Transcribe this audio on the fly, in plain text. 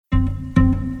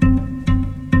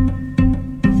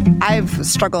I've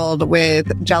struggled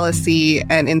with jealousy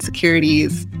and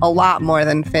insecurities a lot more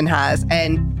than Finn has.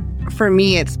 And for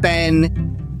me, it's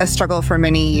been a struggle for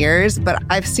many years, but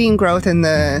I've seen growth in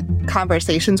the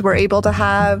conversations we're able to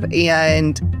have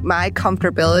and my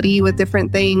comfortability with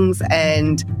different things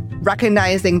and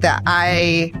recognizing that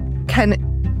I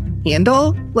can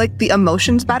handle like the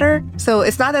emotions better. So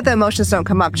it's not that the emotions don't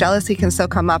come up. Jealousy can still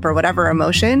come up or whatever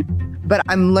emotion, but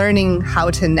I'm learning how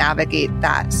to navigate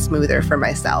that smoother for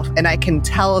myself. And I can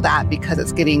tell that because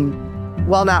it's getting,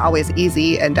 well, not always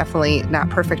easy and definitely not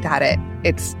perfect at it.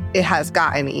 It has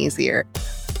gotten easier.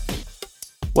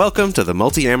 Welcome to the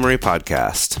Multi-Amory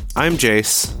Podcast. I'm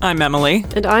Jace. I'm Emily.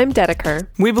 And I'm Dedeker.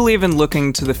 We believe in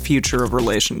looking to the future of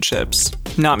relationships,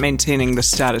 not maintaining the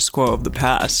status quo of the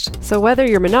past. So whether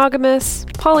you're monogamous,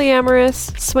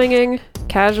 polyamorous, swinging,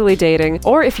 casually dating,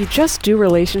 or if you just do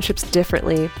relationships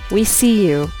differently, we see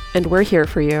you, and we're here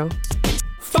for you.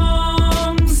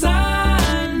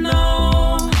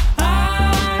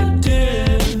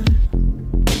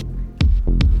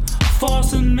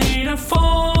 Forcing me to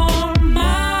form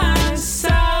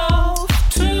myself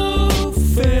to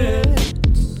fit.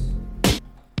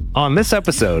 On this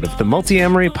episode of the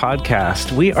Multi-Amory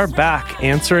Podcast, we are back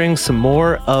answering some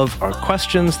more of our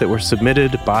questions that were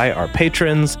submitted by our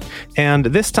patrons. And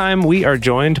this time we are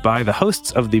joined by the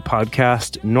hosts of the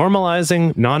podcast,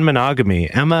 Normalizing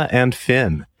Non-Monogamy, Emma and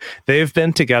Finn. They've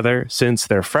been together since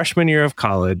their freshman year of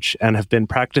college and have been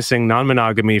practicing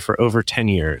non-monogamy for over 10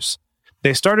 years.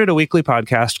 They started a weekly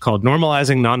podcast called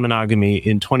Normalizing Non-Monogamy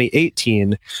in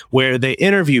 2018, where they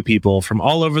interview people from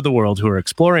all over the world who are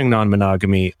exploring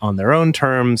non-monogamy on their own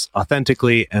terms,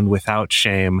 authentically, and without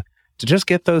shame, to just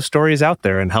get those stories out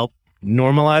there and help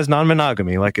normalize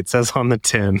non-monogamy, like it says on the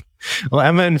tin. Well,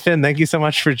 Emma and Finn, thank you so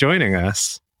much for joining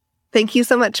us. Thank you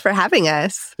so much for having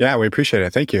us. Yeah, we appreciate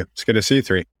it. Thank you. It's good to see you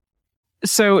three.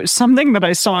 So something that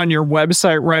I saw on your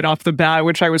website right off the bat,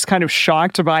 which I was kind of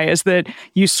shocked by, is that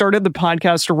you started the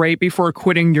podcast right before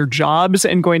quitting your jobs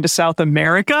and going to South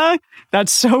America.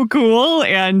 That's so cool.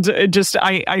 And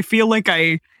I feel like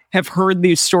I have heard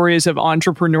these stories of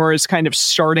entrepreneurs kind of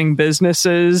starting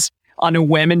businesses on a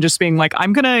whim and just being like,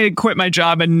 I'm going to quit my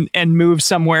job and move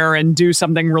somewhere and do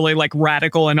something really like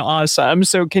radical and awesome.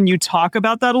 So can you talk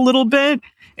about that a little bit?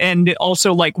 And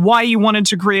also like why you wanted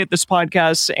to create this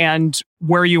podcast and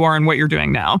where you are and what you're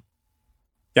doing now.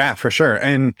 Yeah, for sure.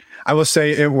 And I will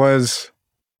say it was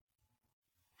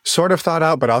sort of thought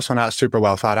out, but also not super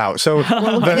well thought out. So hang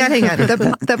on.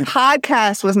 The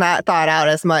podcast was not thought out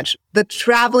as much. The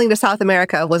traveling to South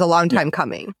America was a long time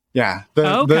coming. Yeah.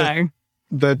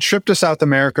 The trip to South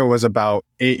America was about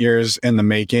 8 years in the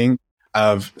making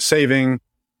of saving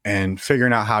and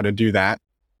figuring out how to do that.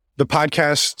 The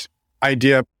podcast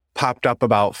idea popped up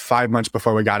about 5 months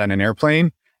before we got on an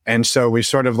airplane. And so we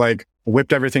sort of like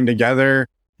whipped everything together,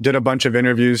 did a bunch of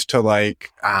interviews to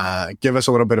like give us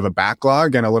a little bit of a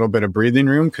backlog and a little bit of breathing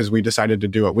room because we decided to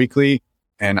do it weekly.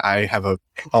 And I have a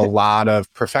lot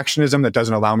of perfectionism that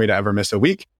doesn't allow me to ever miss a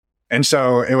week. And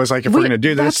so it was like, if we're going to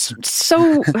do this.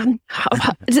 So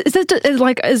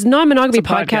is non-monogamy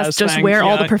podcast just thing, where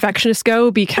all the perfectionists go?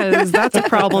 Because that's a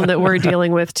problem that we're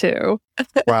dealing with too.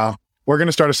 Well, we're going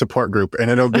to start a support group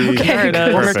and it'll be,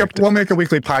 we'll make a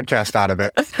weekly podcast out of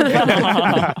it.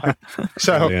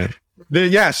 So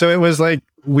it was like,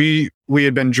 we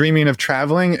had been dreaming of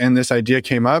traveling and this idea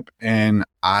came up and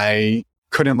I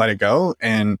couldn't let it go.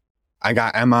 And I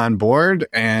got Emma on board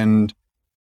and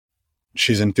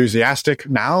she's enthusiastic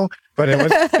now, but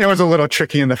it was a little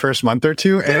tricky in the first month or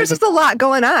two. There was just a lot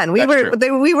going on. We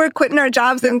were quitting our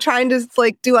jobs and trying to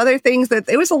like do other things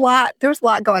there was a lot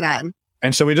going on.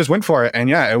 And so we just went for it.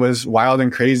 And yeah, it was wild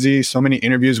and crazy. So many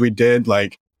interviews we did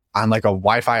like on like a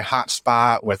Wi-Fi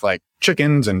hotspot with like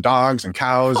chickens and dogs and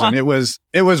cows. And it was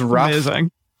rough,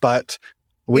 amazing. But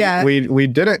we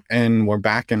did it and we're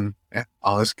back and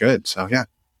all is good. So yeah.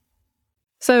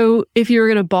 So if you were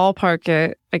going to ballpark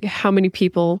it, like how many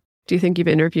people do you think you've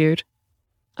interviewed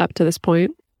up to this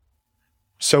point?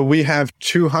 So we have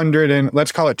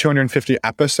 250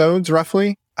 episodes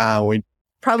roughly.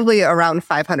 Probably around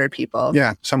 500 people.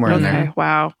 Yeah, somewhere in there.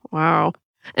 Wow.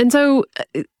 And so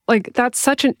like that's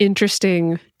such an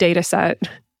interesting data set,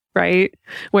 right?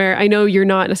 Where I know you're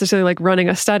not necessarily like running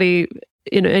a study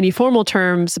in any formal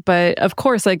terms, but of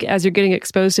course, like as you're getting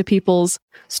exposed to people's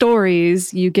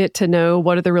stories, you get to know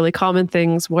what are the really common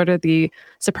things, what are the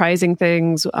surprising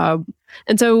things. And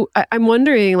so I'm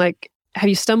wondering, like, have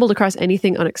you stumbled across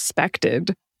anything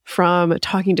unexpected from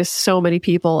talking to so many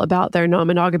people about their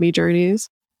non-monogamy journeys?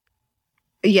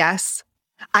 Yes.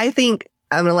 I think,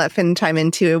 I'm going to let Finn chime in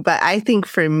too, but I think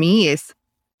for me,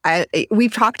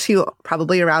 we've talked to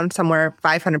probably around somewhere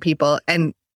 500 people,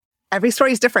 and every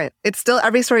story is different. It's still,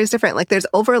 every story is different. Like there's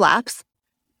overlaps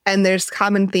and there's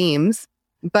common themes,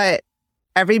 but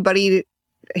everybody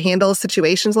handles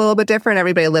situations a little bit different.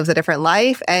 Everybody lives a different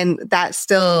life. And that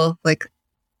still like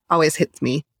always hits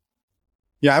me.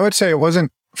 Yeah, I would say it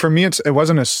wasn't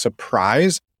a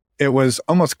surprise. It was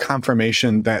almost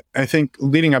confirmation that I think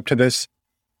leading up to this,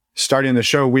 starting the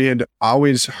show, we had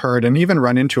always heard and even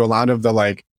run into a lot of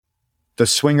the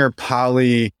swinger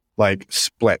poly like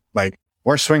split. Like,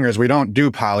 we're swingers, we don't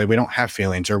do poly, we don't have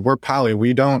feelings, or we're poly,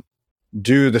 we don't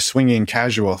do the swinging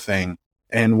casual thing.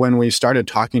 And when we started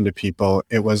talking to people,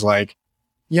 it was like,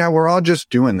 yeah, we're all just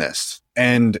doing this.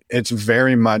 And it's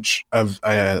very much of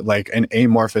like an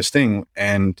amorphous thing.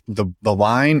 And the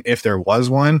line, if there was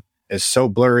one, is so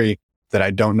blurry that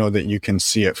I don't know that you can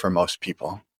see it for most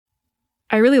people.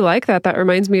 I really like that. That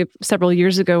reminds me of several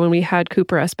years ago when we had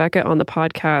Cooper S. Beckett on the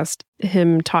podcast,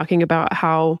 him talking about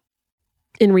how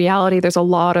in reality, there's a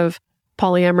lot of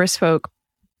polyamorous folk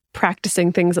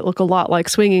practicing things that look a lot like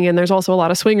swinging. And there's also a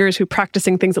lot of swingers who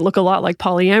practicing things that look a lot like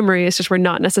polyamory. It's just we're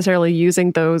not necessarily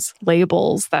using those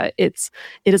labels, that it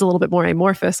is a little bit more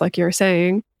amorphous, like you're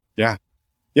saying. Yeah.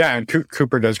 Yeah. And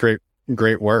Cooper does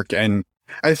great work. And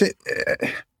I think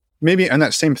maybe on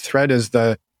that same thread is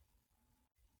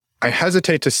I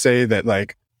hesitate to say that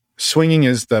like swinging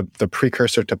is the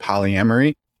precursor to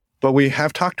polyamory, but we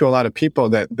have talked to a lot of people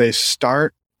that they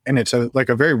start and it's a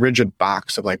very rigid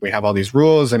box of like, we have all these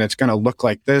rules and it's going to look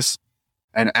like this.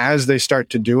 And as they start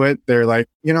to do it, they're like,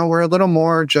 we're a little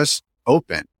more just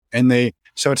open. And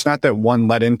so it's not that one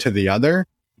led into the other,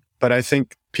 but I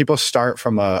think people start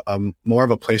from a more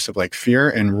of a place of like fear,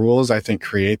 and rules, I think,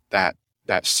 create that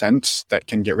sense that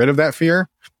can get rid of that fear.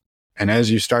 And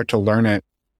as you start to learn it,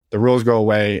 the rules go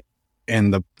away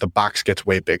and the box gets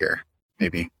way bigger,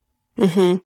 maybe.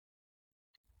 Mm-hmm.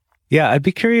 Yeah, I'd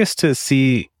be curious to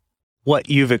see what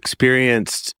you've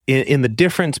experienced in the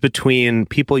difference between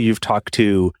people you've talked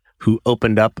to who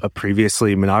opened up a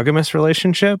previously monogamous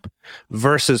relationship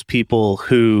versus people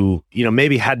who,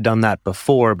 maybe had done that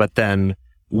before, but then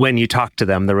when you talk to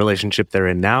them, the relationship they're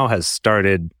in now has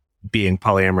started being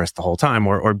polyamorous the whole time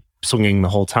or swinging the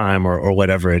whole time or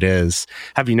whatever it is.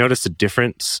 Have you noticed a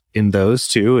difference in those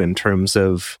two in terms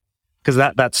of, because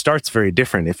that starts very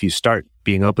different. If you start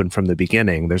being open from the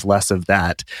beginning, there's less of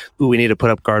that, we need to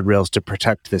put up guardrails to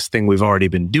protect this thing we've already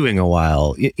been doing a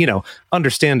while,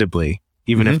 understandably,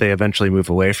 even if they eventually move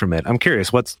away from it. I'm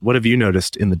curious, what have you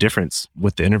noticed in the difference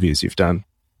with the interviews you've done?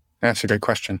 That's a good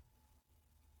question.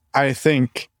 I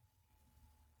think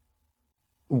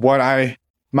my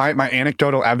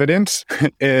anecdotal evidence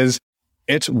is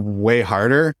it's way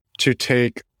harder to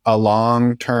take a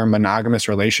long-term monogamous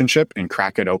relationship and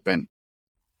crack it open.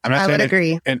 I would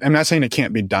agree. I'm not saying it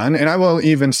can't be done. And I will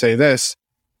even say this.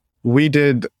 We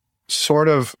did sort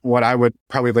of what I would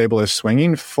probably label as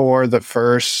swinging for the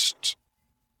first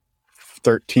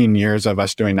 13 years of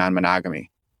us doing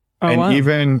non-monogamy. Oh, and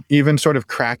wow. even sort of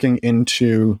cracking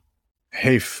into,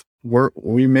 hey,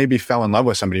 we maybe fell in love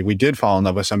with somebody. We did fall in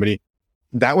love with somebody.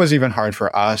 That was even hard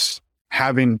for us,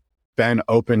 having been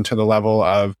open to the level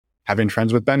of having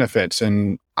friends with benefits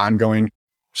and ongoing,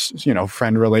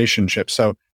 friend relationships.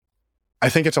 So I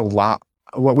think it's a lot,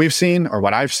 what we've seen or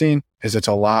what I've seen is it's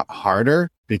a lot harder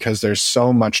because there's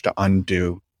so much to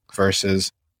undo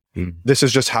versus this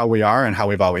is just how we are and how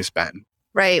we've always been.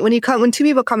 Right. When two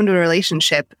people come into a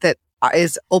relationship that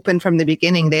is open from the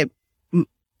beginning, they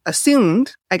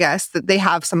assumed, I guess, that they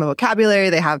have some vocabulary,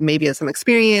 they have maybe some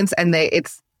experience, and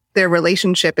their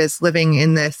relationship is living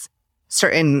in this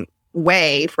certain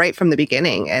way right from the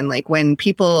beginning. And like when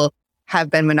people have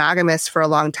been monogamous for a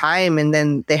long time and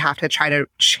then they have to try to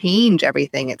change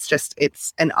everything,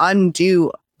 it's an undo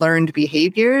learned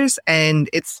behaviors, and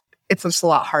it's just a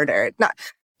lot harder. Not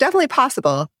definitely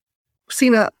possible.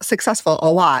 Seen a successful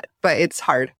a lot, but it's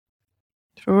hard.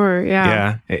 Sure.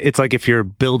 Yeah. Yeah. It's like if you're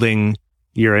building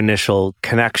your initial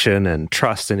connection and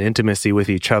trust and intimacy with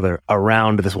each other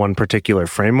around this one particular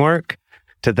framework,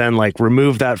 to then like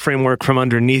remove that framework from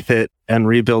underneath it and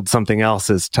rebuild something else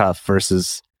is tough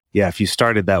versus, if you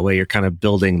started that way, you're kind of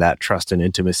building that trust and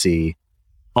intimacy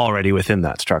already within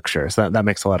that structure. So that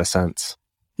makes a lot of sense.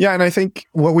 Yeah. And I think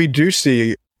what we do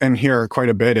see and hear quite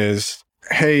a bit is,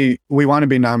 hey, we want to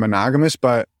be non-monogamous,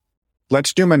 but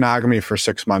let's do monogamy for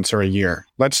 6 months or a year.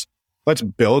 Let's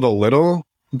build a little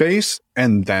base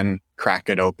and then crack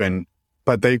it open.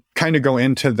 But they kind of go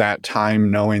into that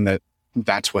time knowing that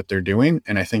that's what they're doing.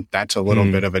 And I think that's a little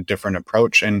bit of a different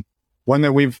approach, and one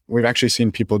that we've actually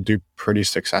seen people do pretty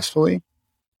successfully.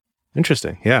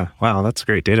 Interesting. Yeah. Wow. That's a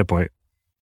great data point.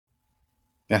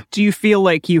 Yeah. Do you feel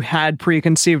like you had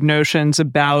preconceived notions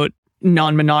about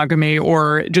non-monogamy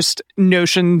or just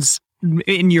notions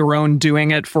in your own doing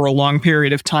it for a long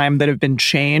period of time that have been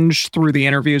changed through the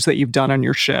interviews that you've done on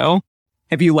your show?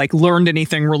 Have you like learned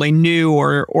anything really new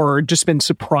or just been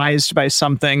surprised by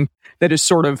something that has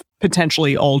sort of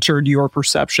potentially altered your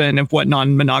perception of what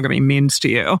non-monogamy means to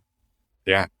you?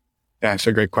 Yeah. Yeah, it's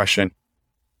a great question.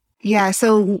 Yeah.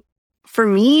 So for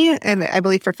me, and I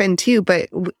believe for Finn too, but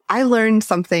I learned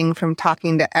something from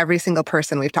talking to every single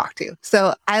person we've talked to.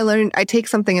 So I take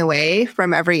something away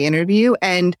from every interview.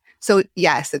 And so,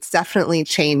 yes, it's definitely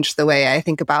changed the way I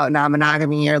think about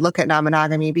non-monogamy or look at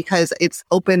non-monogamy, because it's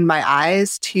opened my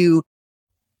eyes to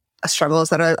struggles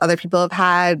that other people have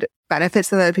had, benefits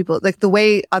that other people, like the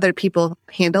way other people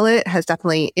handle it has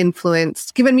definitely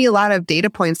given me a lot of data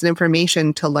points and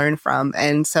information to learn from.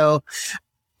 And so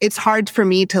it's hard for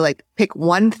me to like pick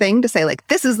one thing to say like,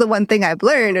 this is the one thing I've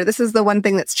learned, or this is the one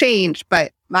thing that's changed.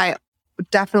 But my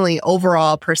definitely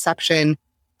overall perception,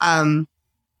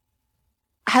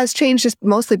 has changed just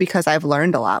mostly because I've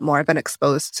learned a lot more. I've been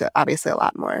exposed to obviously a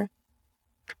lot more.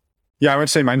 Yeah, I would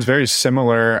say mine's very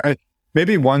similar.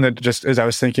 Maybe one that just as I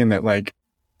was thinking that like,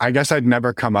 I guess I'd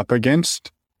never come up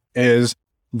against is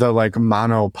the like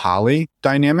mono-poly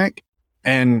dynamic.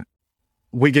 And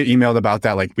we get emailed about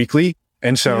that like weekly.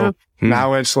 And so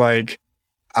now it's like,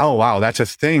 oh, wow, that's a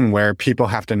thing where people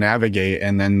have to navigate.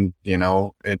 And then,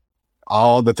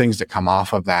 all the things that come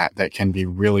off of that can be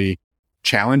really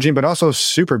challenging, but also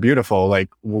super beautiful. Like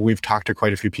we've talked to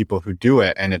quite a few people who do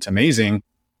it, and it's amazing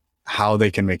how they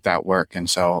can make that work. And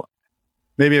so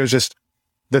maybe it was just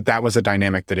that was a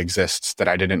dynamic that exists that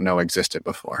I didn't know existed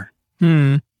before.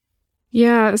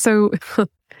 Yeah. So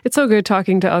it's so good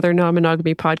talking to other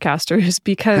non-monogamy podcasters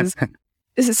because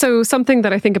so something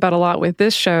that I think about a lot with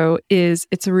this show is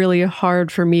it's really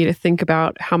hard for me to think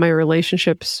about how my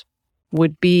relationships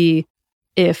would be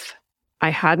if I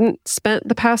hadn't spent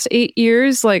the past 8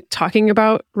 years like talking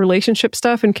about relationship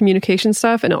stuff and communication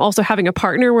stuff, and also having a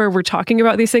partner where we're talking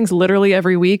about these things literally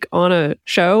every week on a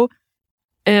show.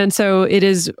 And so it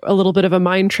is a little bit of a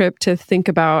mind trip to think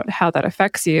about how that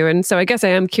affects you. And so I guess I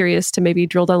am curious to maybe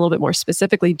drill down a little bit more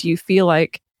specifically. Do you feel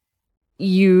like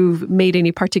you've made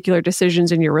any particular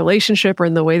decisions in your relationship or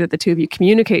in the way that the two of you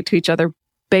communicate to each other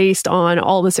based on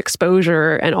all this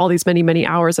exposure and all these many, many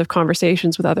hours of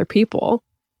conversations with other people?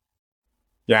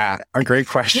 Yeah, a great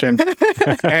question.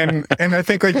 and I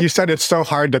think like you said, it's so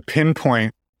hard to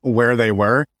pinpoint where they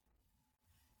were.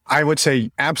 I would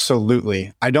say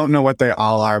absolutely. I don't know what they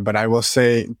all are, but I will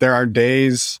say there are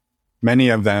days, many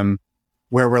of them,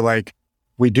 where we're like,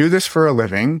 we do this for a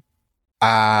living.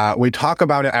 We talk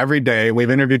about it every day.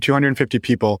 We've interviewed 250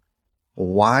 people.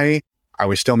 Why are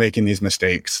we still making these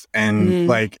mistakes? And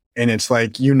and it's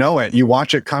like, it, you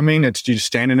watch it coming. It's you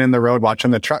standing in the road,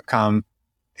 watching the truck come,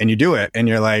 and you do it. And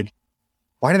you're like,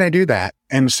 why did I do that?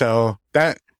 And so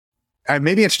that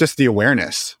maybe it's just the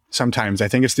awareness. Sometimes I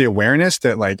think it's the awareness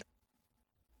that like,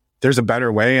 there's a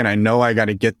better way and I know I got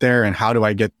to get there. And how do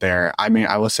I get there? I mean,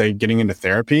 I will say getting into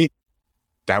therapy,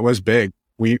 that was big.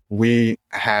 We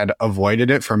had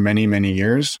avoided it for many, many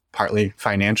years, partly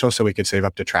financial, so we could save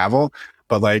up to travel.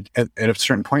 But like at a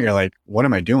certain point, you're like, what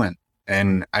am I doing?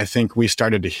 And I think we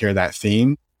started to hear that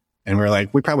theme and we're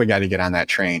like, we probably got to get on that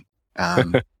train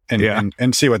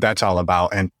and see what that's all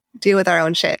about and deal with our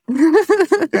own shit.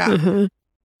 Yeah.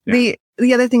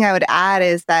 The other thing I would add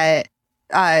is that,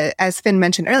 as Finn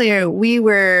mentioned earlier, we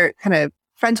were kind of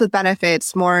friends with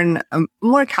benefits,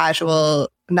 more casual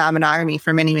non-monogamy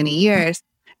for many, many years.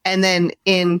 And then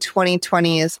in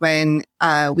 2020 is when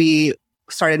we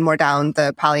started more down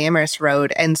the polyamorous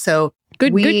road. And so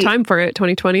good time for it,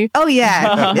 2020. Oh,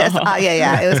 yeah. Yes.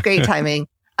 Yeah. It was great timing.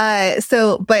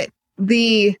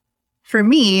 For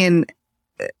me, and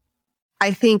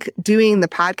I think doing the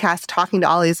podcast, talking to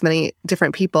all these many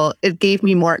different people, it gave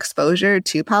me more exposure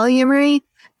to polyamory.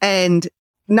 And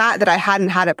not that I hadn't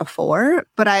had it before,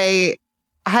 but I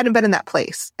hadn't been in that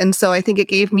place. And so I think it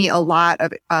gave me a lot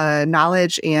of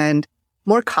knowledge and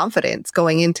more confidence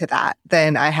going into that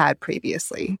than I had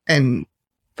previously. And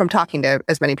from talking to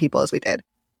as many people as we did.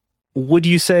 Would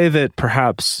you say that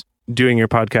perhaps doing your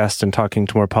podcast and talking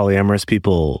to more polyamorous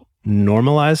people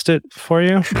normalized it for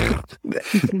you?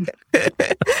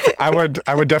 I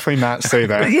would definitely not say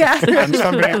that. Yeah.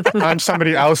 on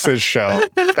somebody else's show.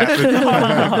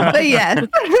 But yes.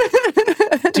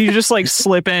 Do you just like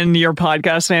slip in your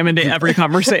podcast name into every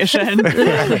conversation?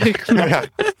 Yeah.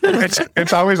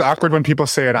 It's always awkward when people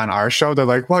say it on our show. They're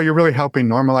like, well, you're really helping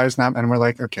normalize them. And we're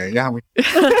like, okay, yeah. You're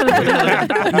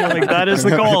like, that is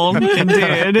the goal.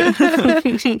 Indeed.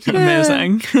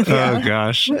 Amazing. Oh,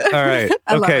 gosh. All right.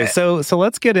 Okay. So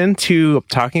let's get into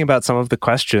talking about some of the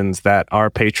questions that our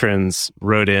patrons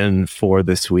wrote in for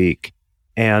this week.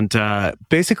 And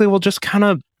basically, we'll just kind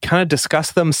of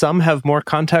discuss them. Some have more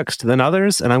context than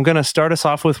others, and I'm going to start us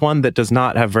off with one that does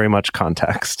not have very much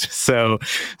context. So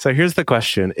here's the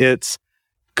question. It's,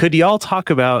 could y'all talk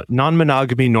about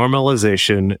non-monogamy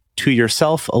normalization to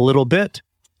yourself a little bit?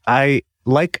 I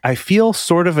feel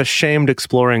sort of ashamed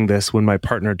exploring this when my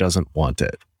partner doesn't want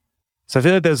it. So I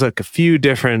feel like there's like a few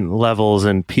different levels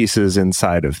and pieces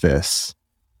inside of this.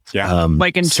 Yeah.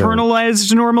 Like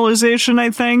internalized normalization, I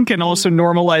think, and also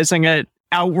normalizing it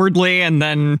outwardly and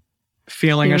then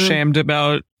feeling ashamed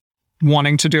about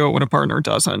wanting to do it when a partner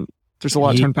doesn't. There's a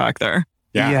lot to unpack there.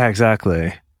 Yeah,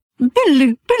 exactly.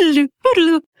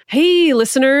 Hey,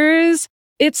 listeners.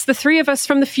 It's the three of us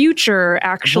from the future,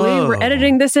 actually. Whoa. We're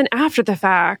editing this in after the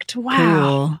fact. Wow.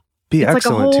 Cool. Be It's like a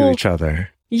excellent to whole- each other.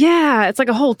 Yeah, it's like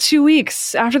a whole 2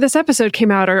 weeks after this episode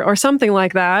came out or something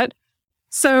like that.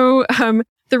 So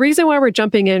the reason why we're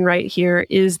jumping in right here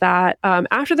is that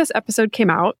after this episode came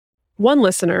out, one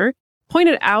listener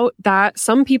pointed out that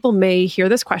some people may hear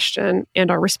this question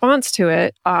and our response to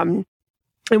it, and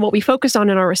what we focused on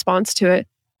in our response to it,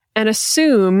 and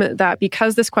assume that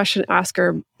because this question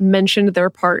asker mentioned their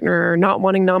partner not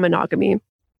wanting non-monogamy,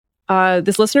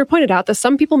 this listener pointed out that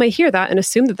some people may hear that and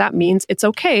assume that that means it's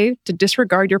okay to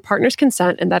disregard your partner's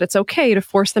consent and that it's okay to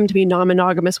force them to be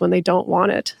non-monogamous when they don't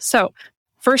want it. So,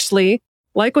 firstly,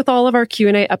 like with all of our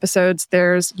Q&A episodes,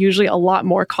 there's usually a lot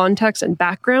more context and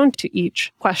background to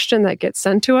each question that gets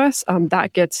sent to us.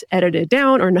 That gets edited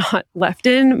down or not left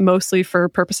in, mostly for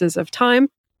purposes of time.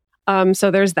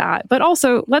 So there's that. But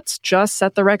also, let's just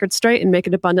set the record straight and make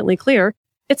it abundantly clear.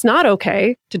 It's not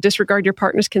okay to disregard your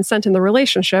partner's consent in the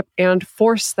relationship and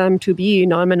force them to be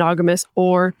non-monogamous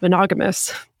or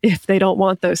monogamous if they don't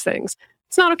want those things.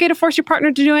 It's not okay to force your partner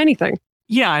to do anything.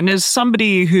 Yeah, and as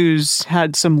somebody who's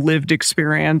had some lived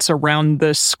experience around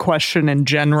this question in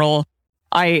general,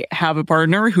 I have a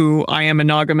partner who I am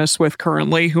monogamous with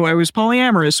currently, who I was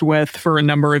polyamorous with for a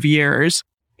number of years.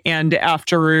 And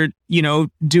after,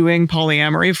 doing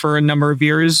polyamory for a number of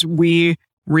years, we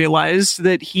realized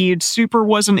that he super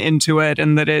wasn't into it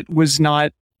and that it was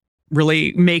not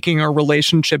really making our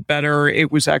relationship better.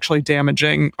 It was actually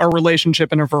damaging our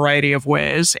relationship in a variety of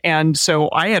ways. And so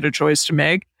I had a choice to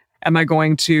make. Am I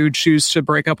going to choose to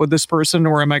break up with this person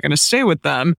or am I going to stay with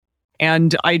them?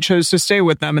 And I chose to stay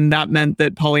with them. And that meant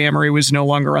that polyamory was no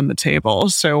longer on the table.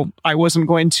 So I wasn't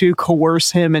going to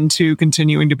coerce him into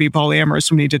continuing to be polyamorous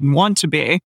when he didn't want to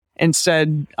be.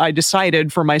 Instead, I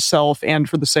decided for myself and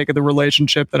for the sake of the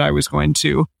relationship that I was going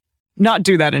to not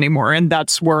do that anymore. And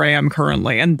that's where I am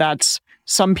currently. And that's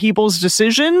some people's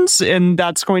decisions. And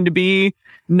that's going to be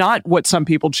not what some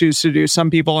people choose to do. Some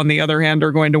people, on the other hand,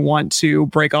 are going to want to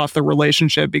break off the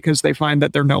relationship because they find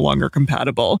that they're no longer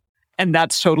compatible. And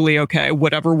that's totally okay.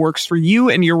 Whatever works for you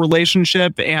and your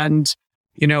relationship and,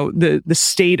 the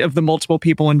state of the multiple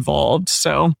people involved.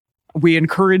 So we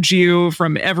encourage you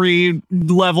from every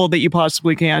level that you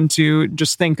possibly can to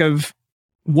just think of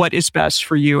what is best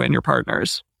for you and your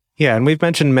partners. Yeah, and we've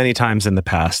mentioned many times in the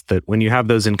past that when you have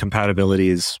those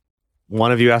incompatibilities,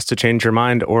 one of you has to change your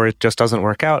mind or it just doesn't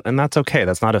work out. And that's okay.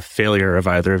 That's not a failure of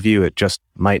either of you. It just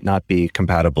might not be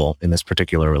compatible in this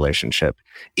particular relationship,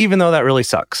 even though that really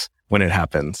sucks when it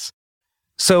happens.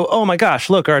 So, oh my gosh,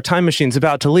 look, our time machine's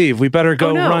about to leave. We better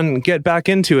go run, get back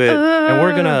into it.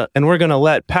 And we're gonna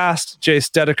let past Jace,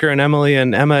 Dedeker, and Emily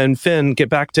and Emma and Finn get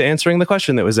back to answering the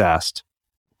question that was asked.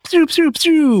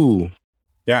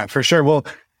 Yeah, for sure. Well,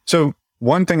 so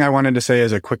one thing I wanted to say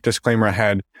as a quick disclaimer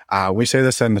ahead, we say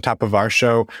this in the top of our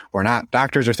show. We're not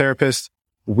doctors or therapists.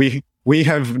 We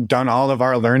have done all of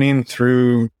our learning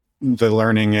through the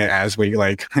learning it as we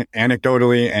like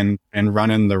anecdotally and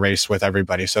running the race with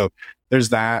everybody. So there's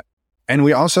that. And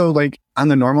we also on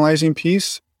the normalizing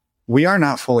piece, we are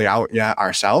not fully out yet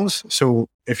ourselves. So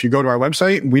if you go to our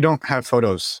website, we don't have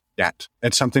photos yet.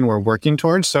 It's something we're working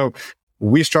towards. So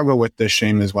we struggle with this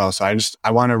shame as well. So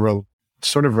I want to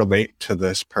sort of relate to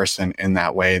this person in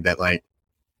that way that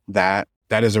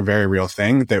that is a very real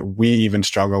thing that we even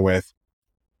struggle with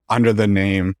under the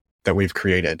name that we've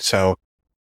created. So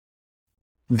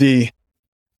the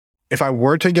if I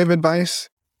were to give advice,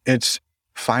 it's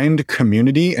find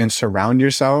community and surround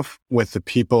yourself with the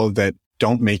people that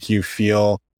don't make you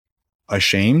feel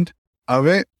ashamed of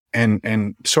it,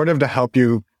 and sort of to help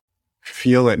you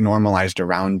feel it normalized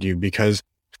around you. Because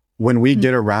when we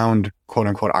get around quote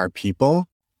unquote our people,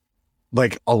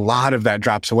 like a lot of that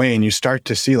drops away and you start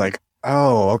to see like,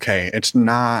 oh, okay, it's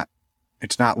not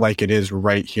like it is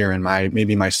right here in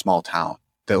maybe my small town,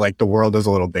 that like the world is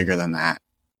a little bigger than that.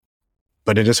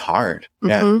 But it is hard.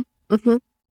 Yeah.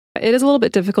 It is a little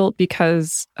bit difficult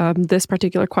because this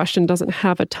particular question doesn't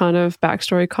have a ton of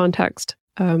backstory context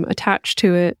attached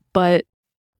to it. But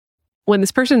when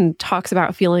this person talks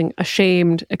about feeling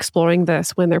ashamed exploring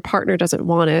this when their partner doesn't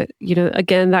want it,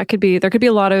 again, there could be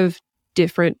a lot of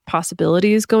different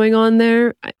possibilities going on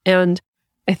there. And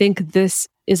I think this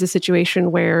is a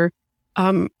situation where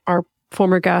our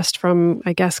former guest from,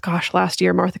 I guess, last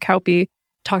year, Martha Kauppi,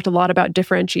 talked a lot about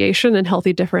differentiation and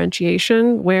healthy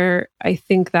differentiation, where I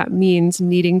think that means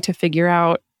needing to figure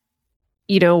out,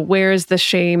 where is the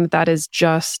shame that is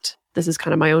just, this is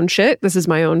kind of my own shit, this is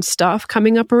my own stuff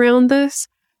coming up around this.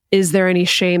 Is there any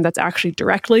shame that's actually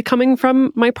directly coming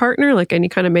from my partner, like any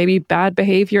kind of maybe bad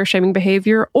behavior, shaming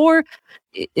behavior? Or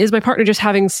is my partner just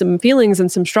having some feelings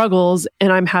and some struggles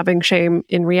and I'm having shame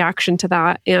in reaction to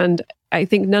that? And I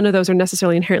think none of those are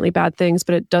necessarily inherently bad things,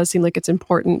 but it does seem like it's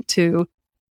important to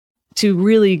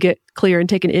really get clear and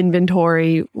take an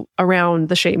inventory around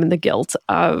the shame and the guilt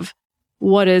of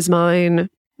what is mine,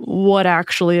 what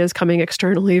actually is coming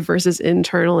externally versus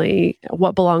internally,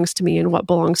 what belongs to me and what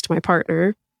belongs to my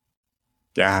partner.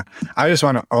 Yeah, I just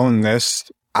want to own this.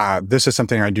 This is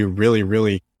something I do really,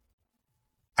 really,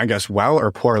 I guess, well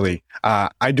or poorly.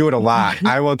 I do it a lot.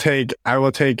 I will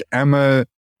take Emma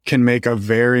can make a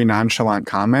very nonchalant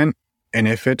comment, and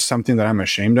if it's something that I'm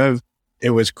ashamed of,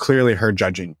 it was clearly her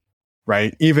judging,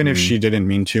 right? Even if she didn't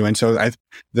mean to. And so I think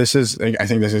this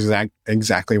is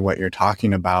exactly what you're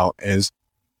talking about, is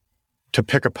to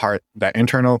pick apart that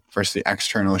internal versus the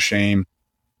external shame.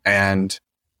 And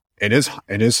it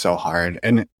is so hard.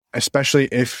 And especially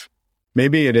if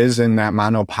maybe it is in that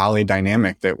mono-poly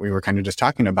dynamic that we were kind of just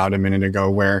talking about a minute ago,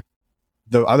 where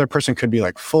the other person could be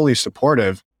like fully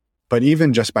supportive, but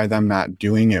even just by them not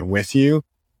doing it with you,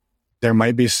 there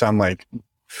might be some like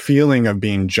feeling of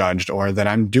being judged, or that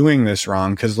I'm doing this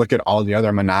wrong because look at all the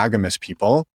other monogamous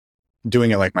people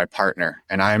doing it like my partner,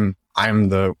 and I'm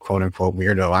the quote unquote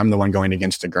weirdo. I'm the one going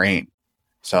against the grain.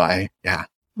 So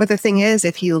But the thing is,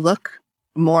 if you look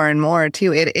more and more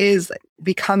too, it is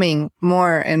becoming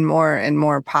more and more and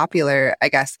more popular. I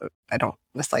guess I don't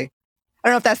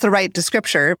know if that's the right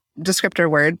descriptor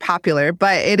word, popular,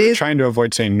 but it is. Trying to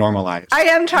avoid saying normalized. I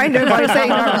am trying to avoid saying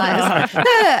normalized.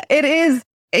 It is.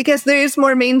 I guess there is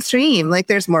more mainstream. Like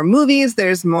there's more movies,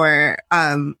 there's more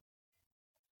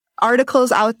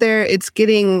articles out there. It's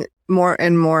getting more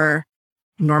and more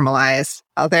normalized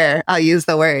out there. I'll use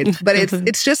the word, but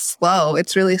it's just slow.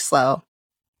 It's really slow.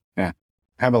 Yeah,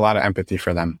 I have a lot of empathy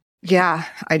for them. Yeah,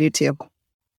 I do too.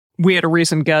 We had a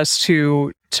recent guest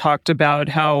who talked about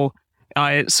how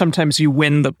sometimes you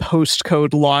win the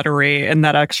postcode lottery, and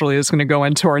that actually is going to go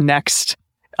into our next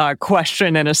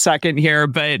question in a second here.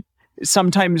 But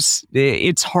sometimes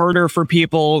it's harder for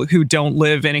people who don't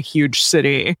live in a huge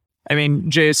city. I mean,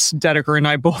 Jace Dedeker and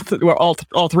I both,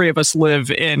 all three of us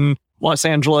live in Los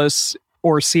Angeles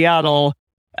or Seattle.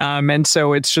 And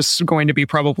so it's just going to be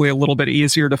probably a little bit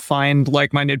easier to find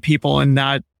like-minded people in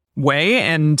that way.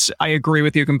 And I agree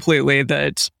with you completely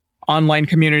that online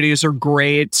communities are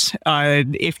great.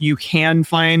 If you can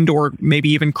find or maybe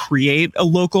even create a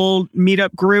local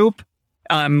meetup group,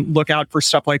 look out for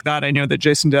stuff like that. I know that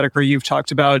Jason Dedeker, you've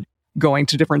talked about going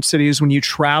to different cities when you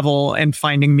travel and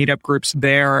finding meetup groups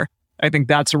there. I think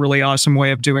that's a really awesome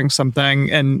way of doing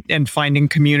something and finding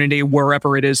community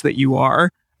wherever it is that you are.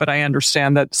 But I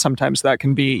understand that sometimes that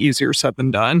can be easier said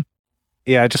than done.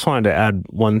 Yeah, I just wanted to add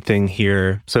one thing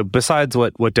here. So besides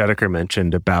what Dedeker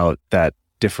mentioned about that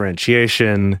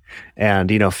differentiation,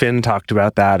 and, Finn talked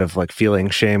about that of like feeling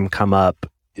shame come up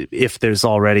if there's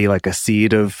already like a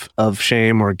seed of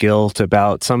shame or guilt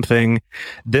about something.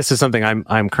 This is something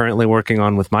I'm currently working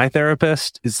on with my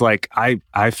therapist. Is like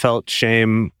I felt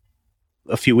shame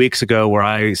a few weeks ago where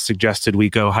I suggested we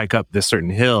go hike up this certain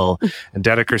hill, and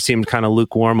Dedeker seemed kind of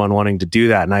lukewarm on wanting to do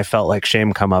that, and I felt like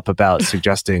shame come up about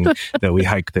suggesting that we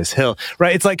hike this hill.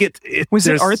 Right? It's like it was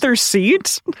it Arthur's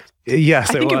seat? Yes,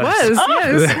 I think it was.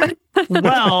 Yes.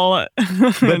 Well,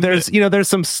 but there's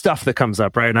some stuff that comes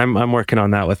up, right? And I'm working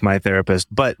on that with my therapist.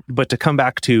 But to come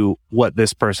back to what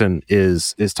this person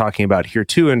is talking about here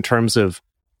too, in terms of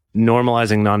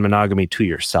normalizing non-monogamy to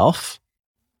yourself,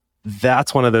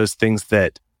 that's one of those things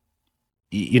that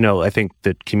I think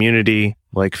that community,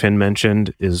 like Finn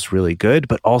mentioned, is really good,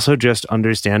 but also just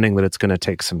understanding that it's going to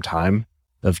take some time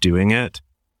of doing it,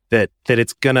 that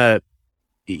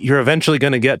you're eventually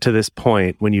going to get to this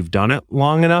point when you've done it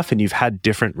long enough and you've had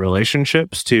different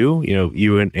relationships too.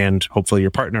 You and hopefully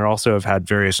your partner also have had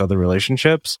various other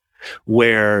relationships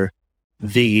where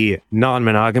the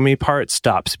non-monogamy part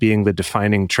stops being the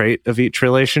defining trait of each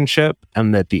relationship,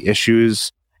 and that the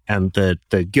issues and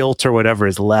the guilt or whatever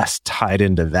is less tied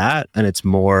into that. And it's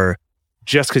more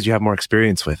just because you have more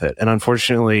experience with it. And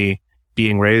unfortunately,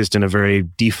 being raised in a very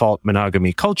default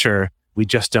monogamy culture, we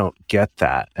just don't get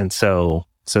that. And so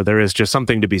there is just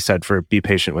something to be said for be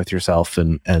patient with yourself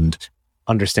and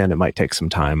understand it might take some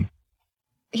time.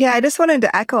 Yeah, I just wanted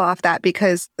to echo off that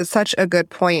because it's such a good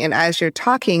point. And as you're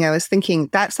talking, I was thinking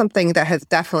that's something that has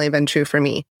definitely been true for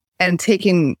me. And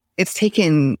it's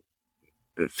taken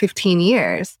 15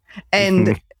 years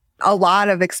and a lot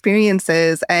of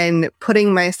experiences, and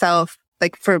putting myself,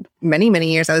 like, for many,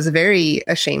 many years, I was very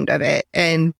ashamed of it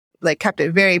and like kept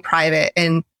it very private.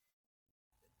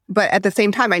 But at the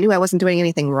same time, I knew I wasn't doing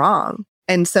anything wrong.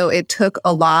 And so it took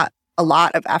a lot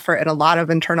of effort and a lot of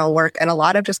internal work and a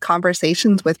lot of just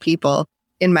conversations with people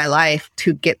in my life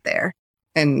to get there.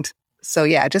 And so,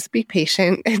 yeah, just be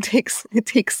patient. It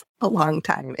takes a long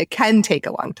time. It can take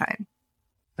a long time.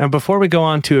 Now, before we go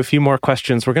on to a few more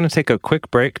questions, we're going to take a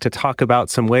quick break to talk about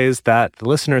some ways that the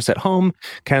listeners at home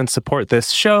can support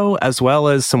this show, as well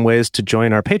as some ways to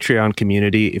join our Patreon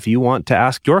community if you want to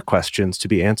ask your questions to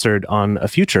be answered on a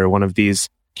future one of these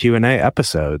Q&A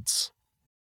episodes.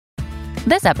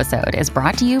 This episode is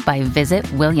brought to you by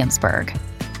Visit Williamsburg.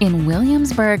 In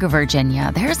Williamsburg,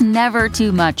 Virginia, there's never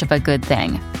too much of a good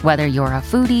thing. Whether you're a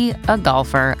foodie, a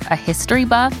golfer, a history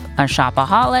buff, a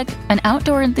shopaholic, an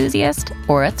outdoor enthusiast,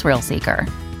 or a thrill seeker,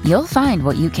 you'll find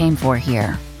what you came for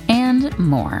here and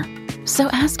more. So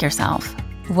ask yourself,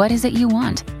 what is it you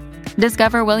want?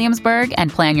 Discover Williamsburg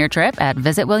and plan your trip at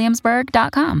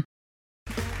visitwilliamsburg.com.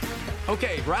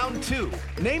 Okay, round two.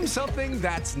 Name something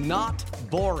that's not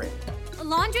boring. A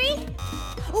laundry?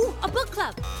 Ooh, a book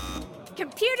club.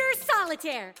 Computer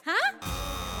solitaire, huh?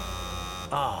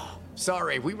 Ah,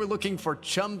 sorry, we were looking for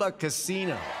Chumba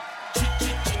Casino.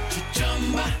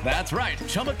 That's right,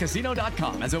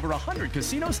 ChumbaCasino.com has over 100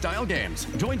 casino-style games.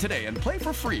 Join today and play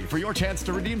for free for your chance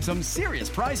to redeem some serious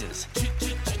prizes.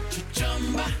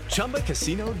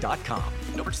 ChumbaCasino.com.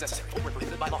 No purchase necessary. Void where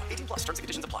prohibited by law. 18+ terms and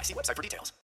conditions apply. See website for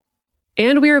details.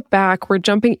 And we are back. We're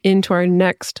jumping into our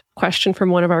next question from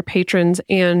one of our patrons.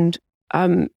 And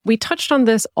we touched on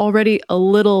this already a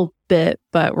little bit,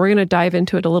 but we're going to dive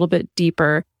into it a little bit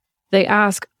deeper. They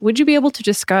ask, would you be able to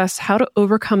discuss how to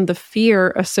overcome the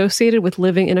fear associated with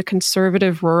living in a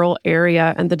conservative rural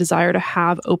area and the desire to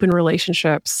have open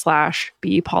relationships /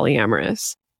 be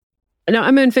polyamorous? Now,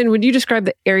 Emma and Finn, would you describe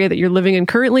the area that you're living in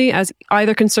currently as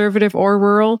either conservative or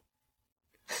rural?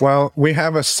 Well, we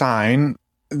have a sign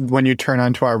when you turn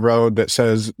onto our road that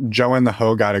says, Joe and the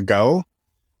Ho gotta go.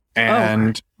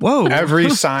 And every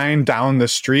sign down the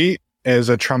street is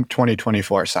a Trump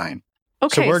 2024 sign.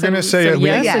 Okay, so we're going to say at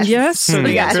least yes.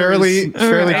 fairly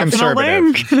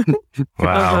conservative.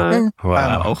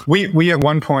 Wow. We at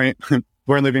one point,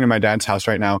 we're living in my dad's house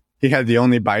right now. He had the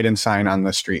only Biden sign on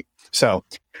the street. So,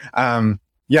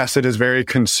 yes, it is very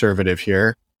conservative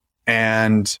here.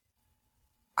 And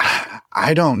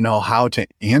I don't know how to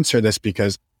answer this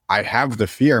because I have the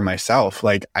fear myself.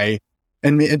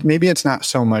 Maybe it's not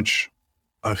so much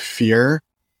a fear,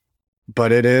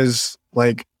 but it is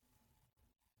like,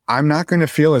 I'm not going to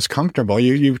feel as comfortable.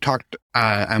 You've talked,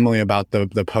 Emily, about the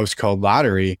postcode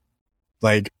lottery.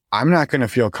 Like, I'm not going to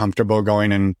feel comfortable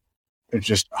going and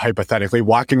just hypothetically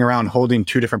walking around holding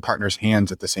two different partners'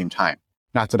 hands at the same time.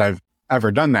 Not that I've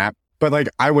ever done that, but like,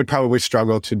 I would probably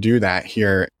struggle to do that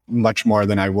here much more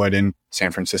than I would in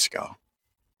San Francisco.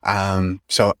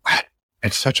 So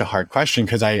it's such a hard question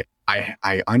because I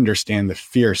understand the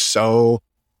fear so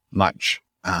much.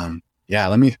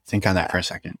 Let me think on that for a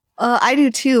second. I do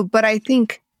too, but I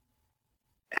think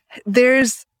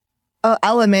there's an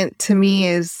element to me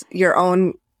is your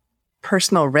own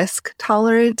personal risk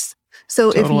tolerance.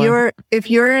 So totally. if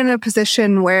you're in a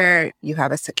position where you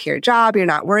have a secure job, you're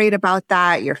not worried about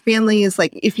that, your family is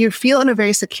like, if you feel in a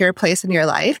very secure place in your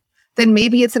life, then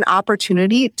maybe it's an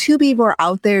opportunity to be more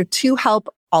out there, to help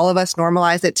all of us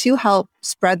normalize it, to help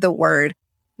spread the word.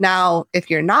 Now,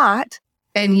 if you're not,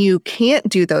 and you can't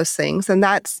do those things, and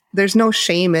there's no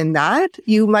shame in that.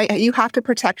 You have to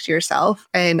protect yourself.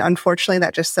 And unfortunately,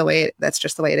 that's just the way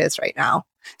it is right now.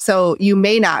 So you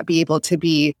may not be able to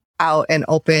be out and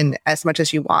open as much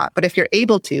as you want. But if you're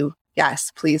able to,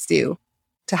 yes, please do,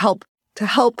 to help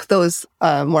help those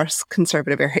more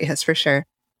conservative areas for sure.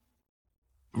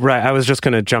 Right. I was just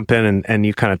going to jump in and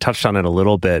you kind of touched on it a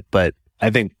little bit, but I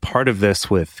think part of this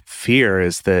with fear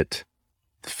is that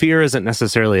fear isn't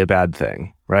necessarily a bad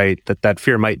thing, right? That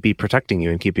fear might be protecting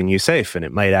you and keeping you safe, and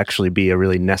it might actually be a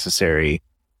really necessary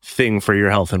thing for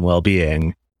your health and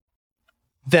well-being.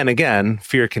 Then again,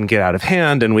 fear can get out of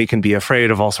hand and we can be afraid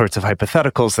of all sorts of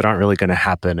hypotheticals that aren't really going to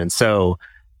happen. And so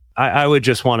I would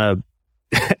just want to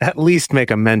at least make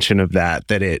a mention of that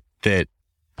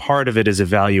part of it is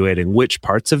evaluating which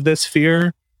parts of this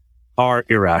fear are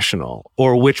irrational,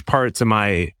 or which parts am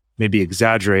I maybe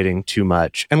exaggerating too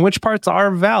much, and which parts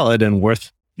are valid and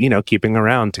worth, keeping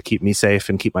around to keep me safe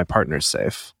and keep my partners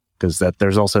safe. Because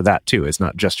there's also that too. It's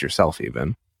not just yourself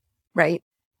even. Right.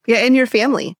 Yeah. And your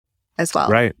family as well.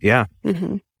 Right. Yeah.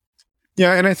 Mm-hmm.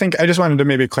 Yeah. And I think I just wanted to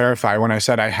maybe clarify when I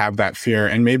said I have that fear,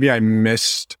 and maybe I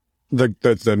missed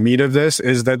the meat of this,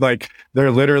 is that like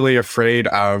they're literally afraid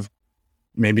of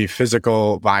maybe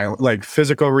physical violence, like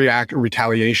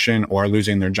retaliation or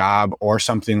losing their job or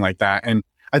something like that. And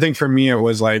I think for me, it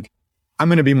was like, I'm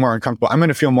going to be more uncomfortable. I'm going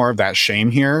to feel more of that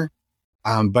shame here.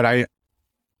 But I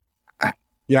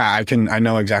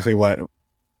know exactly what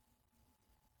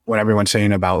everyone's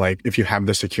saying about like, if you have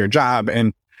the secure job.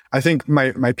 And I think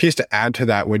my piece to add to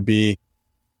that would be,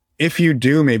 if you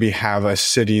do maybe have a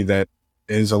city that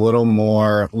is a little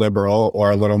more liberal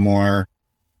or a little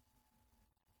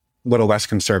less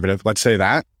conservative, let's say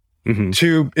that,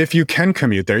 to if you can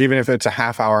commute there, even if it's a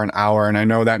half hour, an hour. And I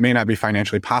know that may not be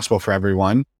financially possible for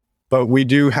everyone, but we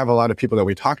do have a lot of people that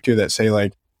we talk to that say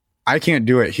like, I can't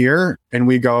do it here. And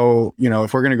we go,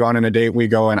 if we're going to go on a date, we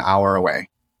go an hour away,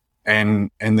 and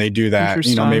they do that,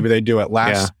 maybe they do it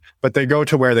less, but they go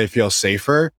to where they feel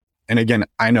safer. And again,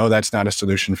 I know that's not a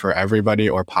solution for everybody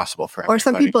or possible for everybody. Or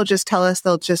some people just tell us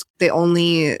they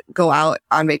only go out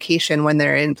on vacation when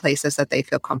they're in places that they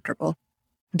feel comfortable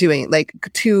doing.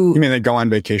 You mean they go on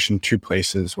vacation to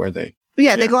places where they...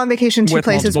 Yeah, they go on vacation to with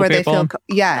places where people. they feel...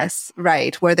 Yes,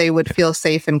 right. Where they would feel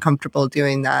safe and comfortable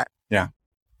doing that. Yeah.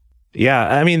 Yeah,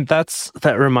 I mean,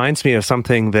 that reminds me of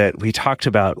something that we talked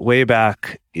about way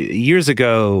back years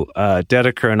ago.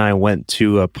 Dedeker and I went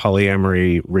to a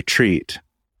polyamory retreat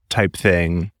type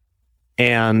thing.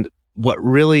 And what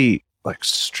really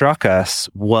struck us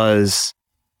was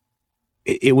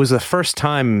it was the first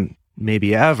time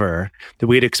maybe ever that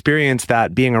we'd experienced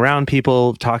that, being around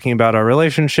people talking about our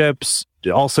relationships,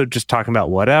 also just talking about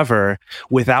whatever,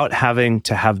 without having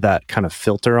to have that kind of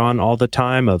filter on all the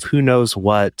time of who knows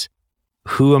what,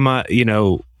 who am I,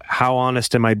 how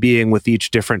honest am I being with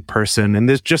each different person? And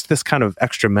there's just this kind of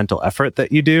extra mental effort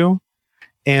that you do.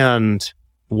 And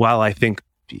while I think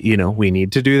we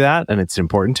need to do that, and it's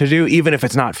important to do, even if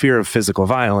it's not fear of physical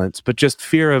violence, but just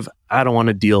fear of, I don't want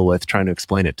to deal with trying to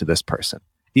explain it to this person.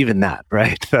 Even that,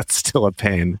 right? That's still a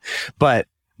pain. But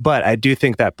I do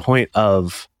think that point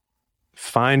of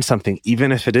find something,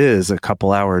 even if it is a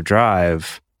couple-hour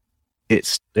drive,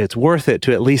 it's worth it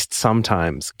to at least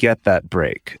sometimes get that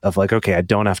break of like, okay, I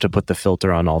don't have to put the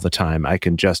filter on all the time. I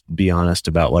can just be honest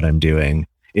about what I'm doing.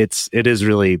 It is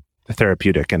really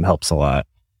therapeutic and helps a lot.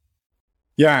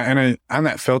 Yeah, and on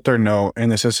that filter note,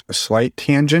 and this is a slight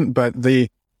tangent, but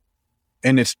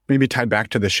and it's maybe tied back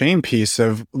to the shame piece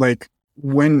of like,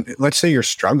 when, let's say you're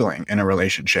struggling in a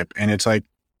relationship and it's like,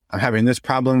 I'm having this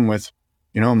problem with,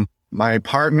 my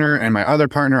partner and my other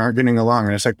partner aren't getting along.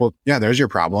 And it's like, well, yeah, there's your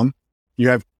problem. You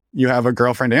have a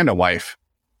girlfriend and a wife.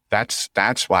 That's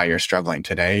why you're struggling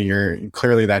today.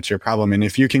 Clearly that's your problem. And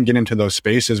if you can get into those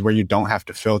spaces where you don't have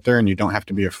to filter and you don't have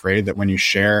to be afraid that when you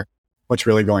share what's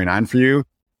really going on for you,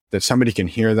 that somebody can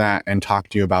hear that and talk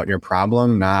to you about your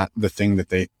problem, not the thing that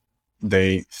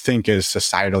they think is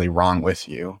societally wrong with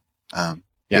you. Yeah,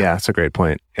 that's a great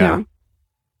point. Yeah.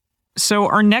 So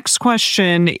our next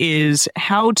question is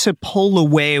how to pull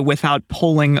away without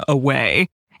pulling away.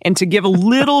 And to give a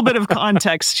little bit of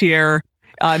context here,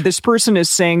 this person is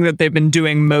saying that they've been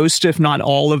doing most, if not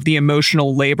all, of the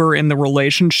emotional labor in the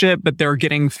relationship, but they're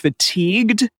getting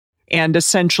fatigued. And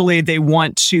essentially, they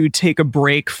want to take a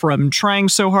break from trying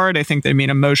so hard. I think they mean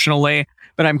emotionally,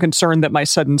 but I'm concerned that my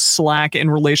sudden slack in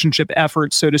relationship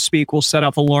effort, so to speak, will set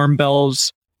off alarm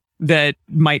bells that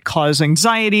might cause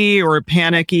anxiety or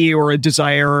panicky or a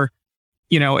desire,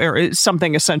 or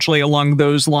something essentially along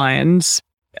those lines.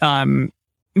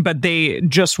 But they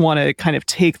just want to kind of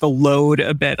take the load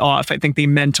a bit off. I think the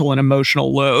mental and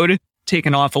emotional load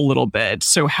taken off a little bit.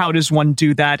 So how does one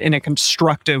do that in a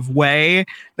constructive way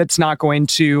that's not going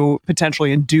to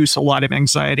potentially induce a lot of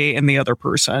anxiety in the other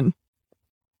person?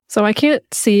 So I can't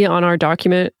see on our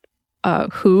document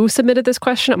who submitted this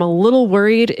question. I'm a little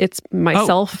worried it's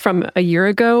myself from a year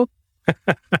ago.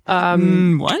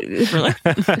 What? Really?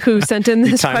 Who sent in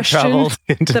this question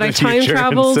that I time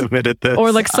traveled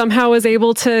or like somehow was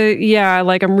able to,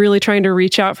 like I'm really trying to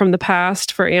reach out from the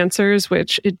past for answers,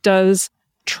 which it does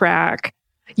track.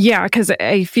 Yeah, because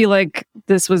I feel like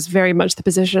this was very much the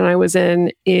position I was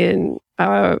in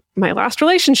my last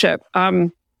relationship.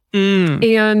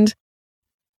 And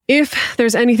if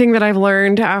there's anything that I've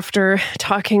learned after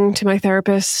talking to my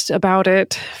therapist about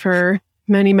it for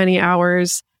many, many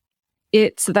hours,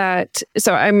 it's that,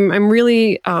 so I'm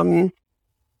really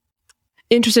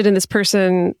interested in this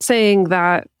person saying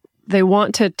that they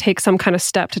want to take some kind of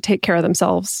step to take care of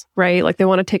themselves, right? Like they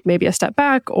want to take maybe a step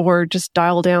back or just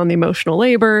dial down the emotional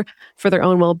labor for their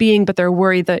own well-being, but they're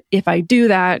worried that if I do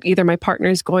that, either my partner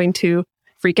is going to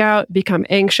freak out, become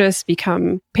anxious,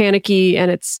 become panicky,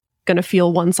 and it's going to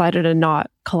feel one-sided and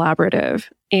not collaborative.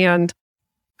 And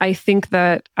I think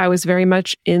that I was very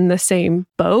much in the same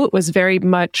boat, was very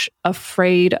much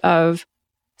afraid of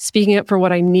speaking up for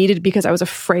what I needed because I was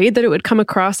afraid that it would come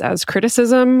across as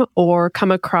criticism or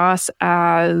come across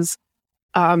as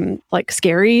like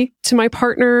scary to my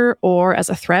partner or as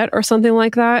a threat or something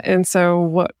like that. And so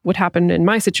what would happen in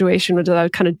my situation was that I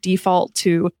would kind of default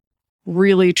to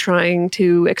really trying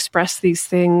to express these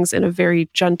things in a very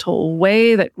gentle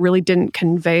way that really didn't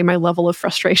convey my level of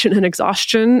frustration and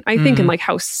exhaustion, I think, and like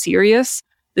how serious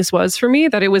this was for me,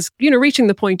 that it was, reaching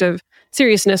the point of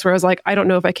seriousness where I was like, I don't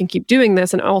know if I can keep doing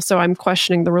this. And also I'm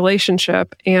questioning the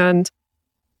relationship. And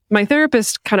my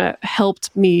therapist kind of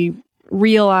helped me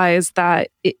realize that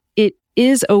it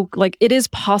is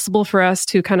possible for us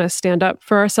to kind of stand up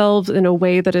for ourselves in a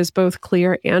way that is both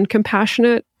clear and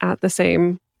compassionate at the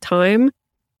same time.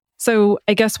 So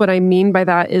I guess what I mean by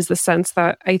that is the sense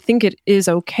that I think it is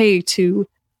okay to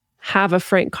have a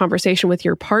frank conversation with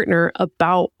your partner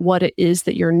about what it is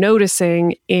that you're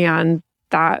noticing and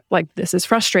that like this is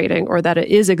frustrating or that it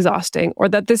is exhausting or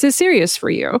that this is serious for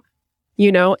you,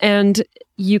 and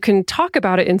you can talk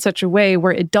about it in such a way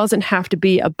where it doesn't have to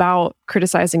be about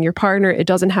criticizing your partner. It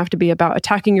doesn't have to be about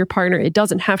attacking your partner. It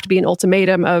doesn't have to be an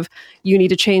ultimatum of you need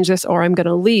to change this or I'm going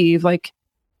to leave. Like,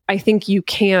 I think you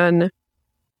can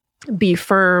be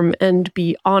firm and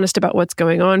be honest about what's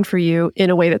going on for you in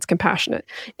a way that's compassionate.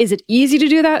 Is it easy to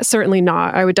do that? Certainly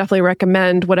not. I would definitely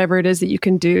recommend whatever it is that you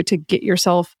can do to get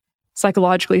yourself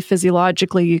psychologically,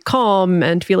 physiologically calm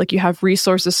and feel like you have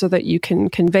resources so that you can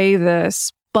convey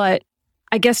this. But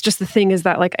I guess just the thing is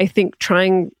that, like, I think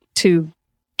trying to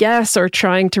guess or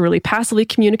trying to really passively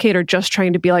communicate or just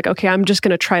trying to be like, okay, I'm just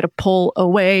going to try to pull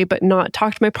away but not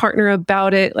talk to my partner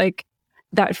about it, like,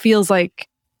 that feels like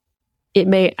it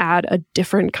may add a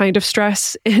different kind of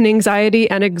stress and anxiety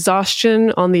and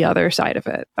exhaustion on the other side of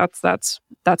it. That's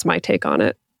my take on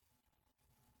it.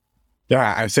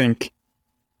 Yeah, I think,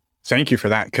 thank you for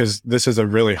that, because this is a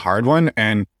really hard one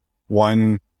and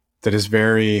one that is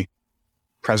very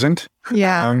present.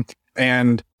 Yeah.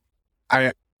 And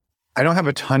I don't have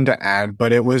a ton to add,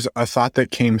 but it was a thought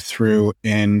that came through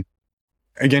in,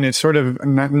 again, it's sort of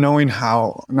not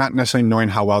necessarily knowing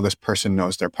how well this person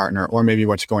knows their partner or maybe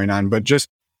what's going on, but just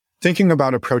thinking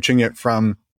about approaching it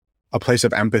from a place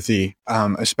of empathy,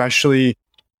 especially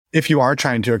if you are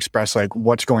trying to express like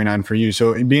what's going on for you.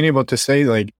 So being able to say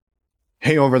like,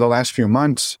 hey, over the last few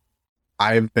months,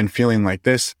 I've been feeling like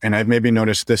this and I've maybe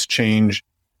noticed this change.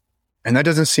 And that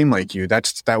doesn't seem like you.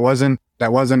 That wasn't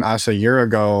us a year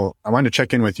ago. I wanted to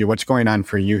check in with you. What's going on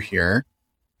for you here?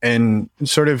 And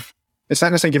sort of, it's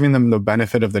not necessarily giving them the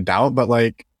benefit of the doubt, but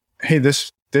like, hey,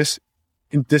 this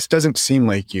doesn't seem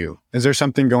like you. Is there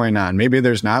something going on? Maybe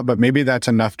there's not, but maybe that's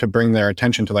enough to bring their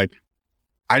attention to like,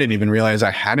 I didn't even realize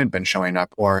I hadn't been showing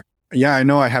up, or yeah, I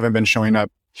know I haven't been showing up.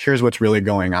 Here's what's really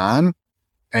going on.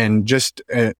 And just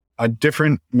a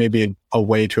different, maybe a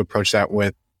way to approach that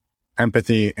with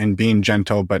empathy and being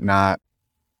gentle, but not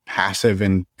passive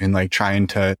and like trying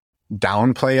to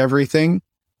downplay everything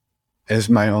is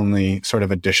my only sort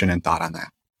of addition and thought on that.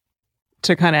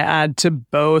 To kind of add to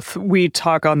both, we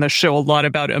talk on the show a lot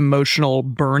about emotional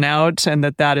burnout and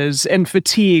and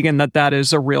fatigue, and that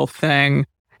is a real thing.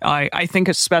 I think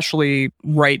especially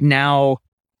right now,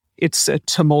 it's a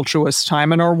tumultuous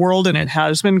time in our world, and it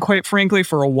has been, quite frankly,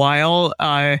 for a while.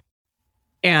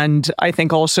 And I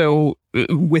think also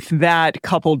with that,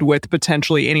 coupled with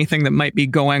potentially anything that might be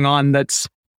going on that's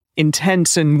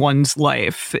intense in one's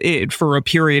life for a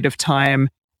period of time,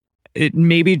 it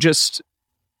maybe just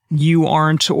you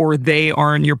aren't, or they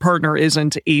aren't, your partner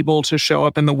isn't able to show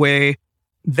up in the way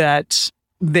that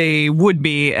they would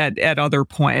be at other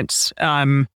points.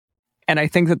 And And I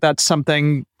think that that's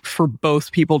something for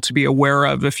both people to be aware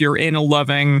of. If you're in a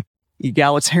loving,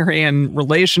 egalitarian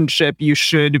relationship, you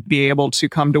should be able to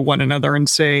come to one another and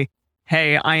say,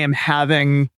 hey, I am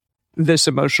having this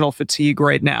emotional fatigue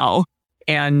right now.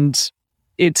 And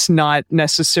it's not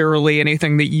necessarily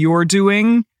anything that you're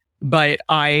doing, but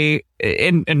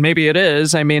and maybe it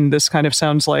is. I mean, this kind of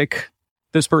sounds like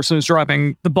this person is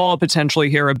dropping the ball potentially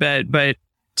here a bit, but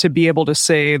to be able to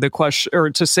say the question, or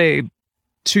to say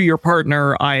to your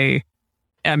partner, I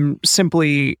am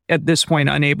simply at this point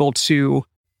unable to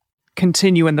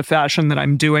continue in the fashion that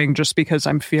I'm doing just because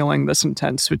I'm feeling this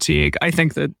intense fatigue. I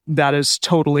think that that is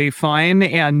totally fine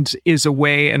and is a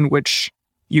way in which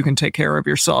you can take care of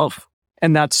yourself.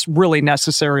 And that's really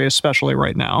necessary, especially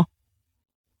right now.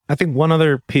 I think one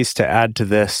other piece to add to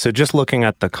this, so just looking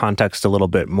at the context a little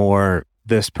bit more,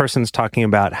 this person's talking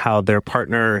about how their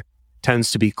partner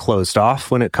tends to be closed off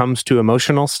when it comes to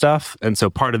emotional stuff. And so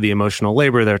part of the emotional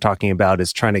labor they're talking about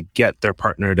is trying to get their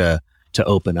partner to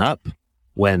open up,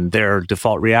 when their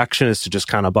default reaction is to just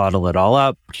kind of bottle it all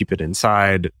up, keep it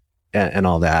inside, and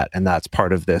all that. And that's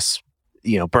part of this,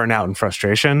 burnout and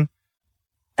frustration.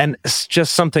 And it's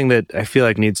just something that I feel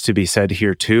like needs to be said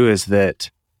here too, is that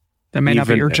may not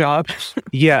be your job.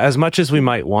 Yeah, as much as we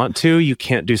might want to, you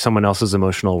can't do someone else's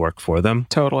emotional work for them.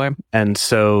 Totally. And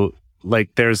so,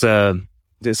 there's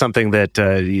something that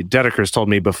Dedeker's told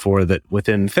me before, that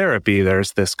within therapy,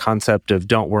 there's this concept of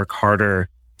don't work harder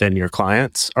than your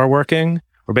clients are working.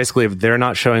 Or basically, if they're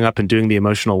not showing up and doing the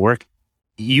emotional work,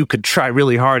 you could try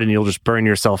really hard and you'll just burn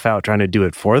yourself out trying to do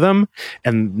it for them,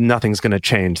 and nothing's going to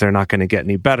change. They're not going to get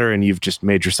any better, and you've just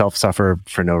made yourself suffer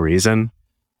for no reason.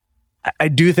 I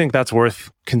do think that's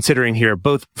worth considering here,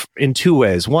 both in two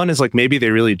ways. One is maybe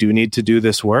they really do need to do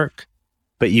this work,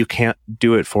 but you can't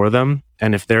do it for them.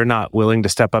 And if they're not willing to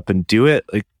step up and do it,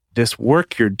 this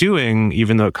work you're doing,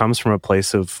 even though it comes from a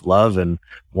place of love and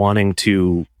wanting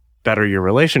to better your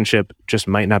relationship, just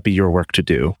might not be your work to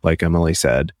do, like Emily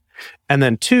said. And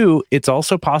then two, it's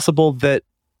also possible that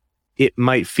it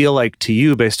might feel like to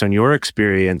you, based on your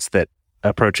experience, that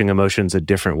approaching emotions a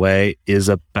different way is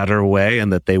a better way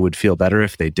and that they would feel better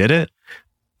if they did it.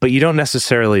 But you don't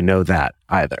necessarily know that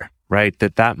either, right?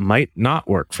 That might not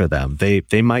work for them.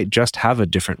 They might just have a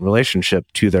different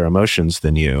relationship to their emotions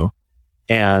than you.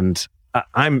 And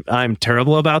I'm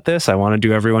terrible about this. I want to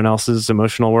do everyone else's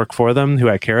emotional work for them who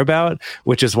I care about,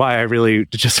 which is why I really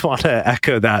just want to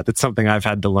echo that. That's something I've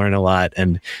had to learn a lot.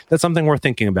 And that's something we're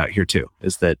thinking about here too,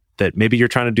 is that maybe you're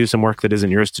trying to do some work that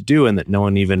isn't yours to do and that no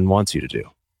one even wants you to do.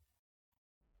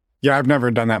 Yeah, I've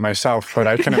never done that myself, but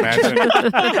I can imagine.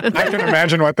 I can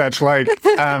imagine what that's like.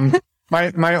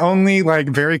 My only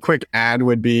very quick add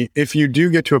would be, if you do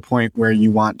get to a point where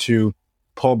you want to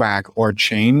pull back or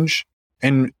change,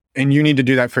 and you need to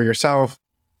do that for yourself,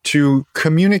 to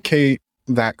communicate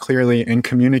that clearly and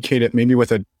communicate it maybe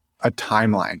with a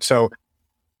timeline. So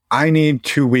I need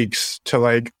 2 weeks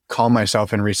to calm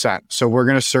myself and reset. So we're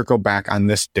going to circle back on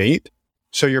this date.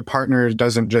 So your partner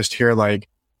doesn't just hear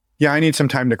yeah, I need some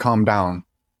time to calm down.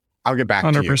 I'll get back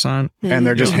 100%. To you. 100%. And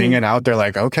they're just hanging out. They're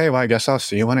like, okay, well, I guess I'll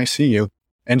see you when I see you.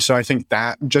 And so I think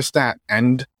that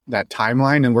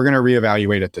timeline, and we're going to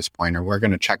reevaluate at this point, or we're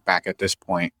going to check back at this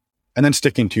point. And then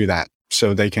sticking to that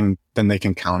so they can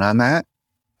count on that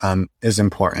is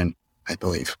important, I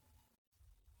believe.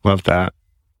 Love that.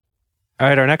 All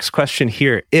right, our next question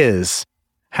here is,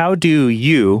 how do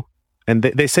you, and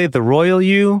they say the royal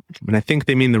you, and I think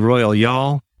they mean the royal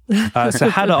y'all. So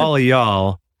how do all of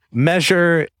y'all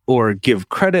measure or give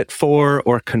credit for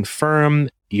or confirm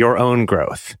your own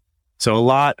growth? So a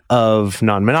lot of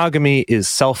non-monogamy is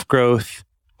self-growth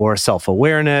or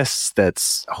self-awareness. That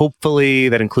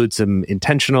includes some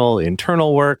intentional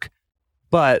internal work,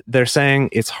 but they're saying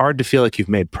it's hard to feel like you've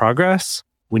made progress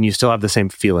when you still have the same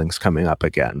feelings coming up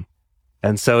again.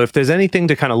 And so if there's anything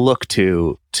to kind of look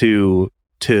to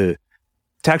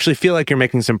actually feel like you're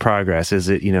making some progress, is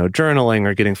it, journaling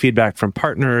or getting feedback from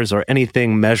partners or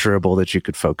anything measurable that you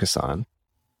could focus on?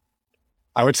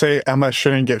 I would say Emma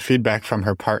shouldn't get feedback from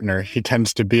her partner. He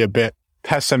tends to be a bit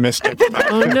pessimistic.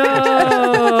 Oh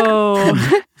no.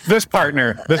 This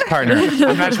partner.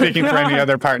 I'm not speaking for any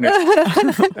other partner.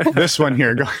 This one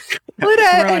here.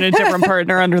 Throwing a different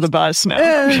partner under the bus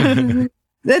now.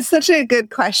 That's such a good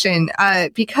question,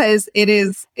 because it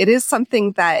is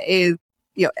something that is,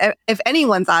 if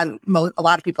anyone's on, a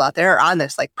lot of people out there are on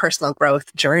this personal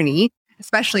growth journey,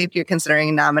 especially if you're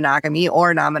considering non-monogamy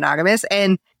or non-monogamous,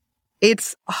 and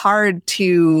it's hard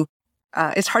to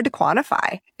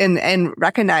quantify and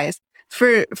recognize.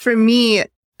 For me,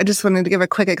 I just wanted to give a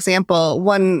quick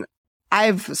example.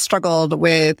 I've struggled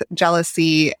with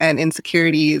jealousy and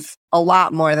insecurities a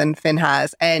lot more than Finn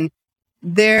has. And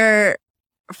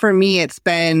for me, it's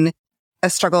been a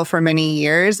struggle for many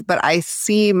years, but I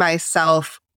see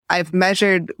myself, I've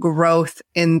measured growth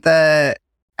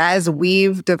as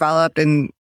we've developed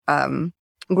and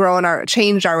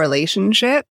changed our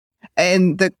relationship.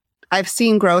 And I've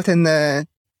seen growth in the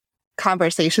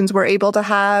conversations we're able to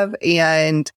have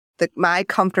and my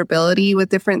comfortability with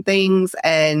different things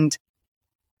and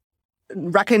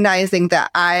recognizing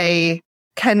that I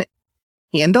can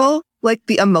handle like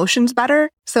the emotions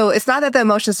better. So it's not that the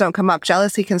emotions don't come up.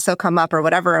 Jealousy can still come up or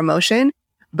whatever emotion,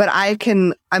 but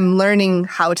I'm learning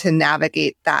how to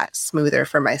navigate that smoother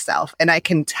for myself. And I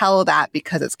can tell that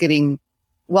because it's getting,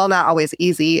 well, not always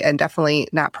easy and definitely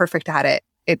not perfect at it.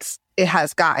 It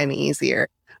has gotten easier.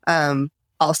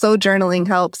 Also, journaling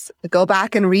helps. Go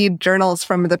back and read journals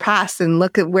from the past and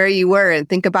look at where you were and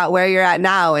think about where you're at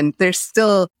now. And there's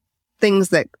still things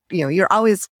that,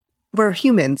 we're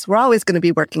humans. We're always going to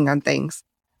be working on things.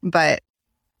 But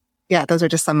yeah, those are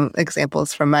just some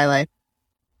examples from my life.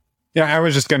 Yeah, I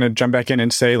was just going to jump back in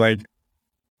and say, like,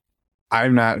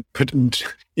 I'm not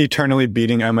eternally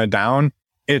beating Emma down.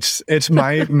 It's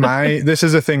my this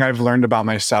is a thing I've learned about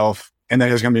myself, and that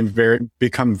has going to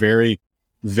become very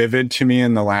vivid to me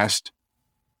in the last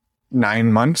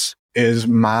 9 months, is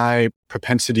my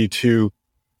propensity to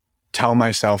tell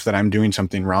myself that I'm doing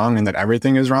something wrong and that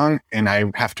everything is wrong. And I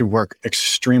have to work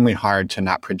extremely hard to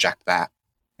not project that.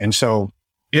 And so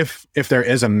if there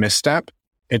is a misstep,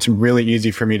 it's really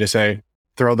easy for me to say,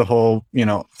 throw it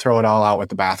all out with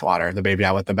the bathwater, the baby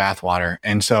out with the bathwater.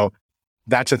 And so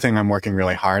that's a thing I'm working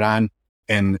really hard on.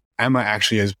 And Emma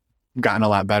actually has gotten a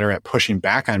lot better at pushing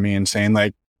back on me and saying,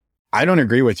 like, I don't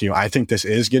agree with you. I think this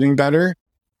is getting better.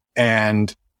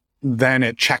 And then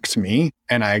it checks me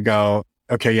and I go,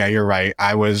 okay, yeah, you're right.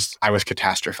 I was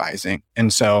catastrophizing.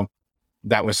 And so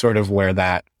that was sort of where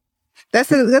that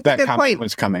good point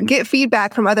was coming. Get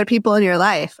feedback from other people in your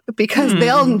life because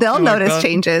they'll notice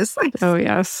changes. Oh,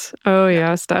 yes. Oh,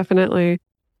 yes, definitely.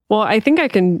 Well, I think I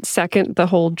can second the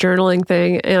whole journaling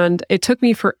thing. And it took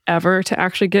me forever to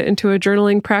actually get into a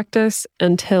journaling practice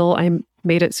until I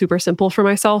made it super simple for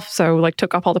myself. So like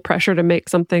took off all the pressure to make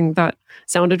something that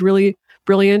sounded really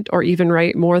brilliant or even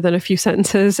write more than a few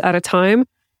sentences at a time.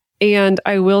 And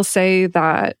I will say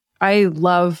that I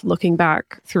love looking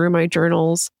back through my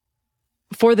journals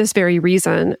for this very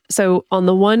reason. So on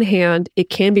the one hand, it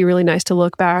can be really nice to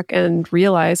look back and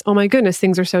realize, oh my goodness,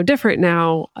 things are so different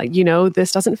now.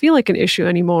 This doesn't feel like an issue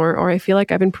anymore, or I feel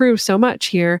like I've improved so much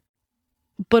here.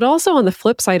 But also on the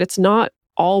flip side, it's not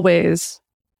always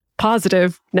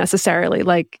positive necessarily.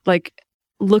 Like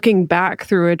looking back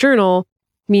through a journal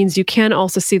means you can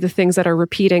also see the things that are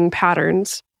repeating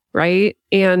patterns, right?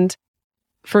 And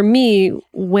for me,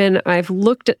 when I've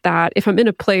looked at that, if I'm in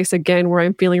a place again where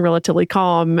I'm feeling relatively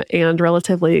calm and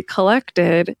relatively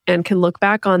collected and can look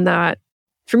back on that,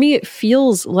 for me, it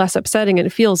feels less upsetting and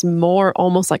it feels more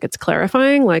almost like it's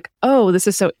clarifying, like, oh, this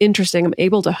is so interesting. I'm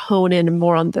able to hone in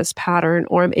more on this pattern,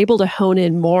 or I'm able to hone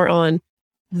in more on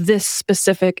this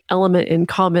specific element in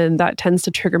common that tends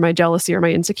to trigger my jealousy or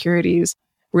my insecurities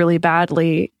really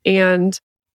badly. And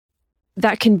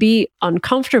that can be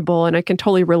uncomfortable. And I can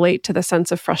totally relate to the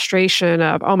sense of frustration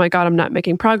of, oh my God, I'm not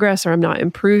making progress or I'm not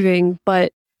improving.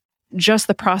 But just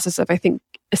the process of, I think,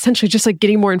 essentially just like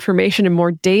getting more information and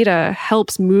more data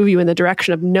helps move you in the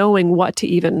direction of knowing what to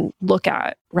even look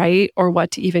at, right? Or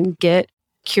what to even get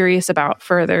curious about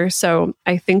further. So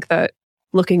I think that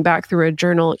looking back through a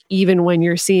journal, even when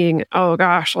you're seeing, oh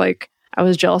gosh, like I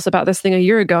was jealous about this thing a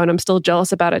year ago and I'm still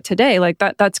jealous about it today, like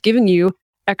that's giving you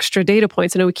extra data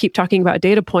points. I know we keep talking about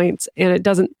data points and it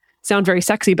doesn't sound very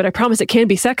sexy, but I promise it can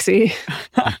be sexy.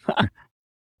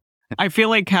 I feel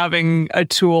like having a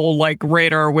tool like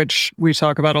Radar, which we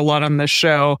talk about a lot on this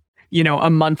show, a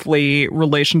monthly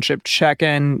relationship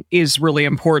check-in is really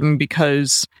important,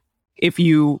 because if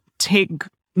you take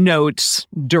notes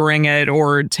during it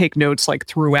or take notes like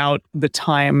throughout the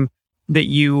time that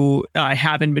you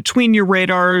have in between your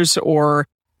radars or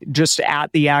just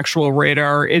at the actual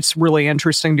radar, it's really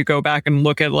interesting to go back and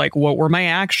look at like, what were my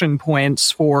action points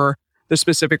for the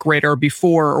specific radar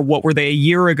before, or what were they a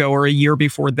year ago or a year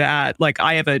before that? Like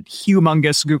I have a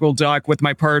humongous Google Doc with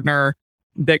my partner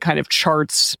that kind of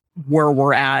charts where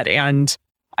we're at. And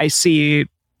I see,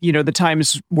 the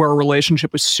times where a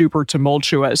relationship was super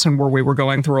tumultuous and where we were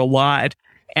going through a lot,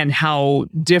 and how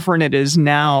different it is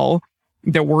now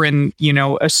that we're in,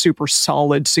 a super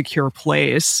solid, secure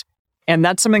place. And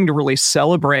that's something to really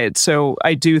celebrate. So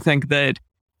I do think that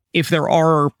if there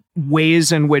are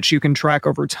ways in which you can track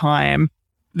over time,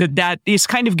 that is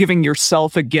kind of giving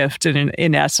yourself a gift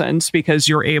in essence, because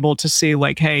you're able to see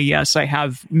like, hey, yes, I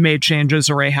have made changes,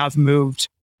 or I have moved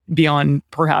beyond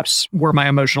perhaps where my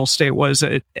emotional state was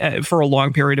for a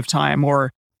long period of time,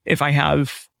 or if I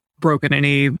have broken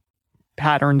any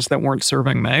patterns that weren't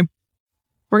serving me.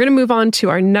 We're going to move on to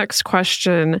our next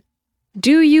question.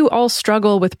 Do you all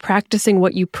struggle with practicing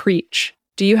what you preach?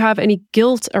 Do you have any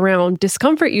guilt around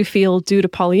discomfort you feel due to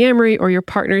polyamory or your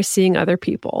partner seeing other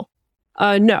people?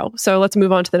 No. So let's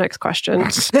move on to the next question.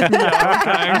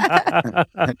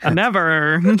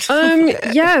 Never.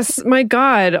 Yes, my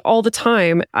God, all the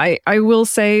time. I will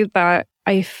say that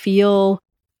I feel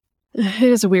it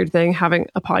is a weird thing having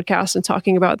a podcast and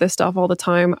talking about this stuff all the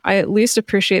time. I at least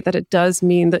appreciate that it does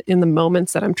mean that in the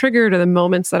moments that I'm triggered, or the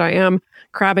moments that I am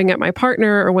crabbing at my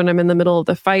partner, or when I'm in the middle of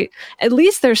the fight, at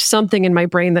least there's something in my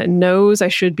brain that knows I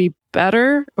should be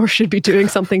better or should be doing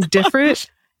something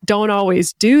different. Don't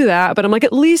always do that, but I'm like,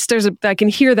 at least I can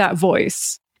hear that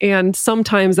voice. And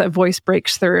sometimes that voice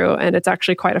breaks through and it's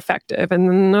actually quite effective. And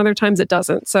then other times it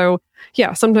doesn't. So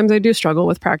yeah, sometimes I do struggle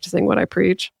with practicing what I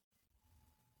preach.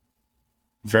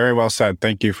 Very well said.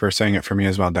 Thank you for saying it for me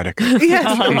as well, Dedek.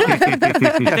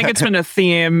 I think it's been a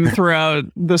theme throughout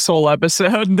this whole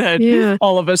episode that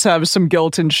all of us have some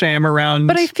guilt and shame around.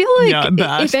 But I feel like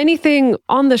if anything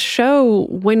on the show,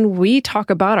 when we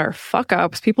talk about our fuck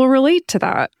ups, people relate to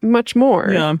that much more,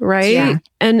 right? Yeah.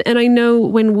 And I know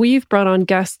when we've brought on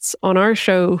guests on our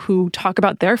show who talk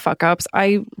about their fuck ups,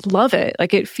 I love it.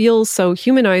 Like, it feels so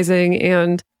humanizing,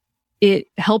 and it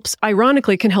helps,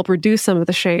 ironically, can help reduce some of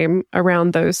the shame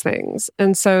around those things.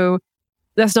 And so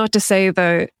that's not to say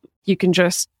that you can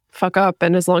just fuck up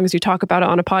and as long as you talk about it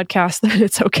on a podcast, then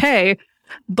it's okay.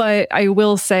 But I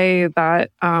will say that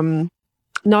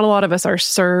not a lot of us are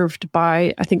served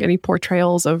by, I think, any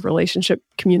portrayals of relationship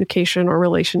communication or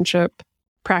relationship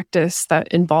practice that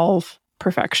involve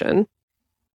perfection.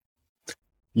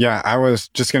 Yeah, I was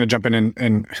just going to jump in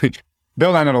and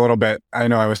build on it a little bit. I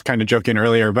know I was kind of joking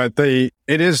earlier, but it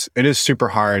is super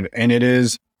hard. And it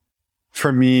is,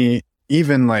 for me,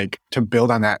 even like to build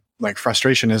on that, like,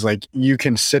 frustration is like, you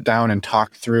can sit down and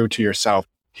talk through to yourself.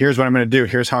 Here's what I'm going to do.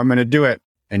 Here's how I'm going to do it.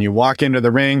 And you walk into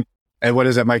the ring, and what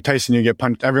is it, Mike Tyson? You get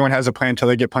punched. Everyone has a plan until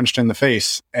they get punched in the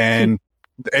face, and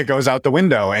it goes out the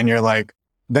window. And you're like,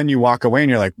 then you walk away and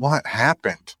you're like, what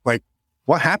happened? Like,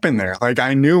 what happened there? Like,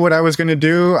 I knew what I was going to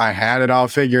do. I had it all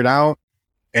figured out.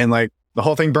 And like, the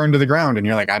whole thing burned to the ground, and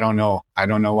you're like, I don't know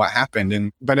what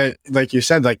happened. But it, like you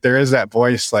said, like, there is that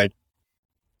voice, like,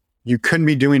 you couldn't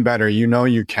be doing better. You know,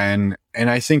 you can. And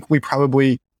I think we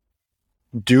probably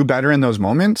do better in those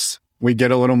moments. We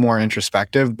get a little more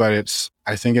introspective, but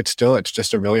I think it's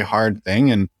just a really hard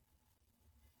thing. And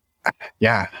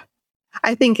yeah,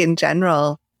 I think in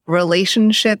general,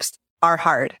 relationships are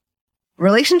hard.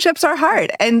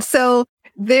 And so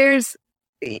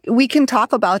we can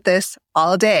talk about this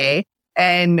all day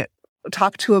and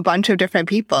talk to a bunch of different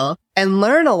people and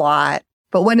learn a lot.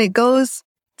 But when it goes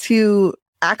to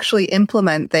actually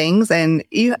implement things, and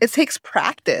it takes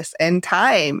practice and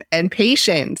time and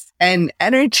patience and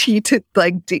energy to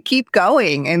keep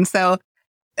going. And so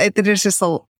there's just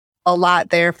a lot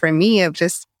there for me of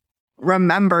just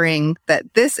remembering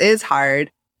that this is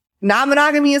hard.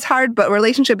 Non-monogamy is hard, but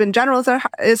relationship in general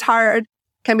is hard,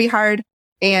 can be hard.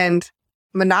 And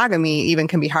monogamy even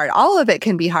can be hard. All of it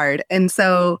can be hard. And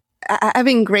so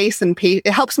having grace and it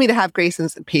helps me to have grace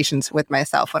and patience with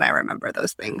myself when I remember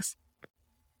those things.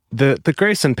 The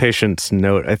grace and patience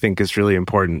note, I think, is really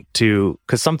important too,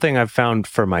 because something I've found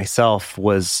for myself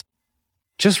was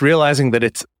just realizing that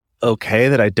it's okay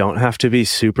that I don't have to be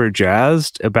super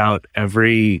jazzed about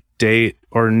every date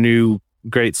or new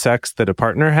great sex that a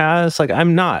partner has. Like,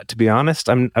 I'm not, to be honest.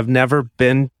 I've never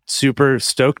been super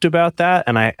stoked about that.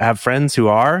 And I have friends who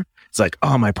are. It's like,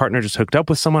 oh, my partner just hooked up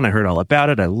with someone. I heard all about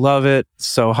it. I love it. It's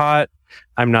so hot.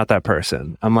 I'm not that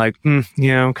person. I'm like,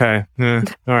 yeah, okay. All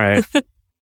right.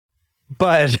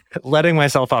 But letting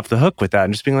myself off the hook with that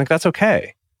and just being like, that's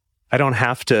okay. I don't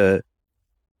have to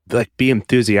like be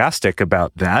enthusiastic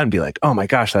about that and be like, oh my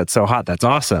gosh, that's so hot. That's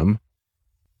awesome.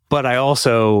 But I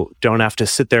also don't have to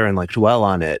sit there and like dwell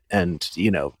on it and,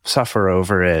 suffer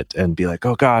over it and be like,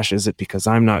 oh gosh, is it because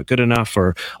I'm not good enough,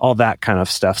 or all that kind of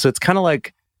stuff. So it's kind of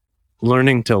like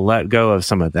learning to let go of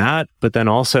some of that, but then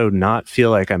also not feel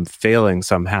like I'm failing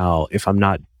somehow if I'm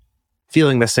not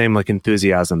feeling the same like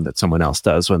enthusiasm that someone else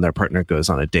does when their partner goes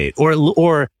on a date,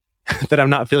 or that I'm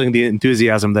not feeling the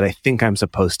enthusiasm that I think I'm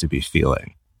supposed to be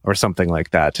feeling, or something like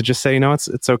that. To just say,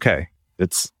 it's okay.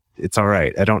 It's all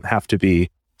right. I don't have to be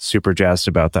super jazzed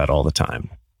about that all the time.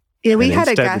 Yeah, we had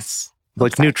a guest.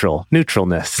 Like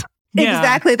neutralness.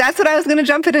 Exactly. That's what I was going to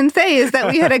jump in and say, is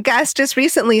that we had a guest just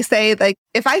recently say, like,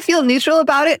 if I feel neutral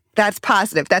about it, that's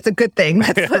positive. That's a good thing.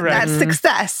 That's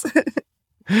success.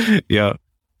 Yeah,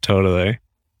 totally.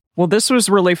 Well, this was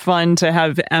really fun to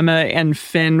have Emma and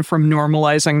Finn from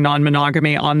Normalizing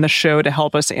Non-Monogamy on the show to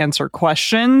help us answer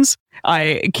questions.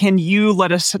 Can you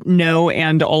let us know,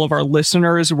 and all of our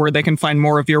listeners, where they can find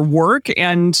more of your work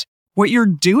and what you're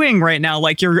doing right now?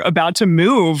 Like, you're about to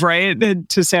move, right,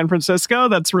 to San Francisco.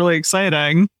 That's really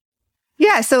exciting.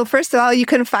 Yeah. So first of all, you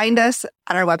can find us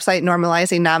on our website,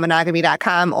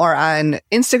 normalizingnonmonogamy.com, or on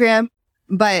Instagram.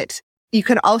 But you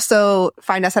can also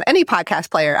find us on any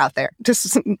podcast player out there.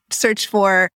 Just search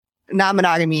for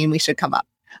Non-Monogamy and we should come up.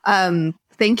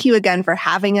 Thank you again for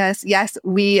having us. Yes,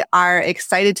 we are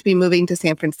excited to be moving to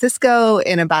San Francisco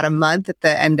in about a month at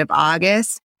the end of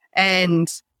August.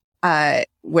 And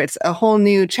it's a whole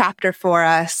new chapter for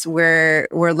us. We're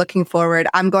looking forward.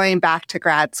 I'm going back to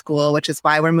grad school, which is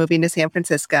why we're moving to San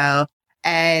Francisco.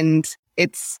 And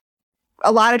it's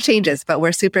a lot of changes, but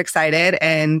we're super excited,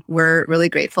 and we're really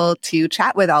grateful to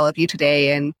chat with all of you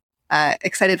today, and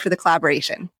excited for the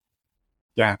collaboration.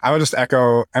 Yeah, I would just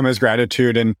echo Emma's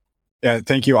gratitude, and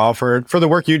thank you all for the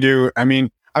work you do. I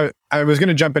mean, I was going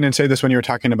to jump in and say this when you were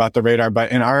talking about the radar,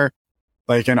 but in our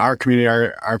community,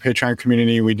 our Patreon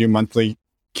community, we do monthly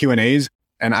Q&As,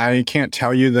 and I can't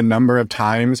tell you the number of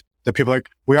times that people are like,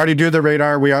 we already do the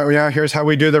radar. Here's how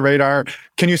we do the radar.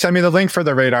 Can you send me the link for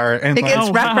the radar? And it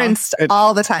gets referenced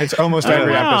all the time. It's almost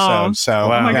every episode. So,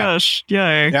 oh my gosh.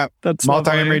 Yay. Yeah. That's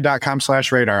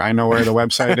multiamory.com/radar. I know where the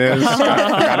website is.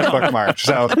 got a bookmark.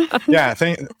 So yeah,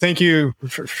 thank you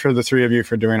for the three of you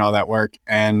for doing all that work.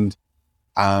 And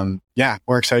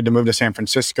we're excited to move to San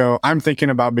Francisco. I'm thinking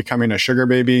about becoming a sugar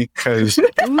baby because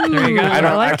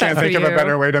I can't think of a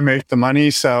better way to make the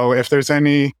money. So if there's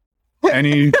any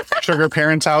sugar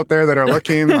parents out there that are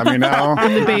looking, let me know.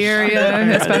 In the Bay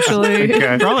Area, especially.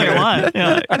 Okay. Probably a lot.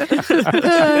 Yeah.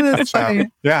 That's funny.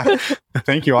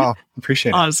 Thank you all.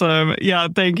 Appreciate it. Awesome. Yeah.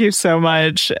 Thank you so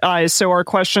much. So our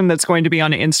question that's going to be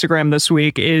on Instagram this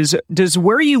week is, does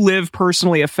where you live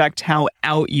personally affect how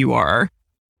out you are?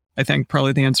 I think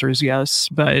probably the answer is yes,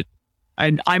 but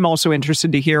I'm also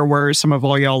interested to hear where some of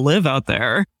all y'all live out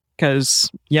there. Because,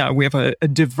 we have a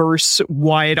diverse,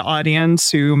 wide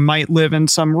audience who might live in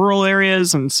some rural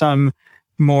areas and some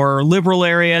more liberal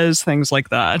areas, things like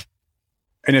that.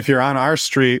 And if you're on our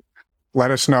street,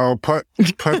 let us know. Put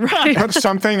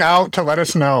something out to let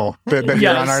us know that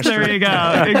you're on our street. There you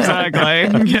go.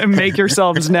 Exactly. Make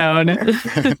yourselves known.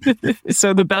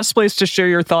 So the best place to share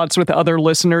your thoughts with other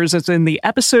listeners is in the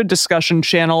episode discussion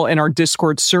channel in our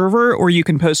Discord server, or you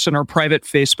can post in our private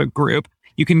Facebook group.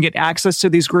 You can get access to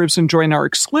these groups and join our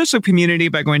exclusive community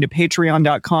by going to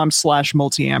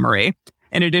patreon.com/multiamory.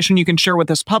 In addition, you can share with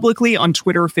us publicly on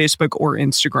Twitter, Facebook, or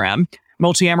Instagram.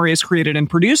 Multiamory is created and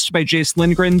produced by Jace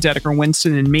Lindgren, Dedeker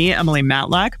Winston, and me, Emily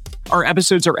Matlack. Our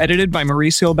episodes are edited by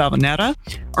Mauricio Balvanera.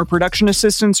 Our production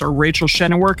assistants are Rachel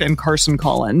Shennework and Carson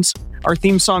Collins. Our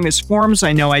theme song is Forms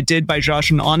I Know I Did by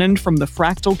Josh and Anand from the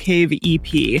Fractal Cave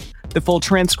EP. The full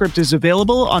transcript is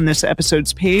available on this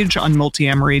episode's page on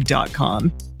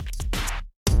multiamory.com.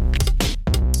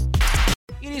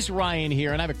 It is Ryan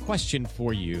here, and I have a question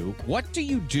for you. What do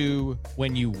you do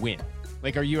when you win?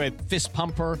 Like, are you a fist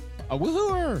pumper, a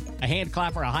woohooer, a hand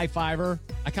clapper, a high fiver?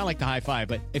 I kind of like the high five,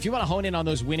 but if you want to hone in on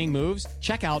those winning moves,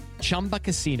 check out Chumba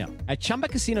Casino. At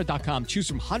ChumbaCasino.com, choose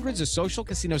from hundreds of social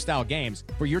casino-style games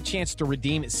for your chance to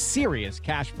redeem serious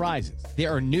cash prizes.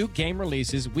 There are new game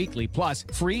releases weekly, plus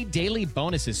free daily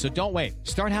bonuses. So don't wait.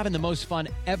 Start having the most fun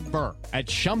ever at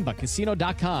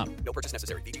ChumbaCasino.com. No purchase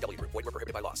necessary. VGW Group. Void where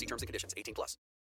prohibited by law. See terms and conditions. 18+.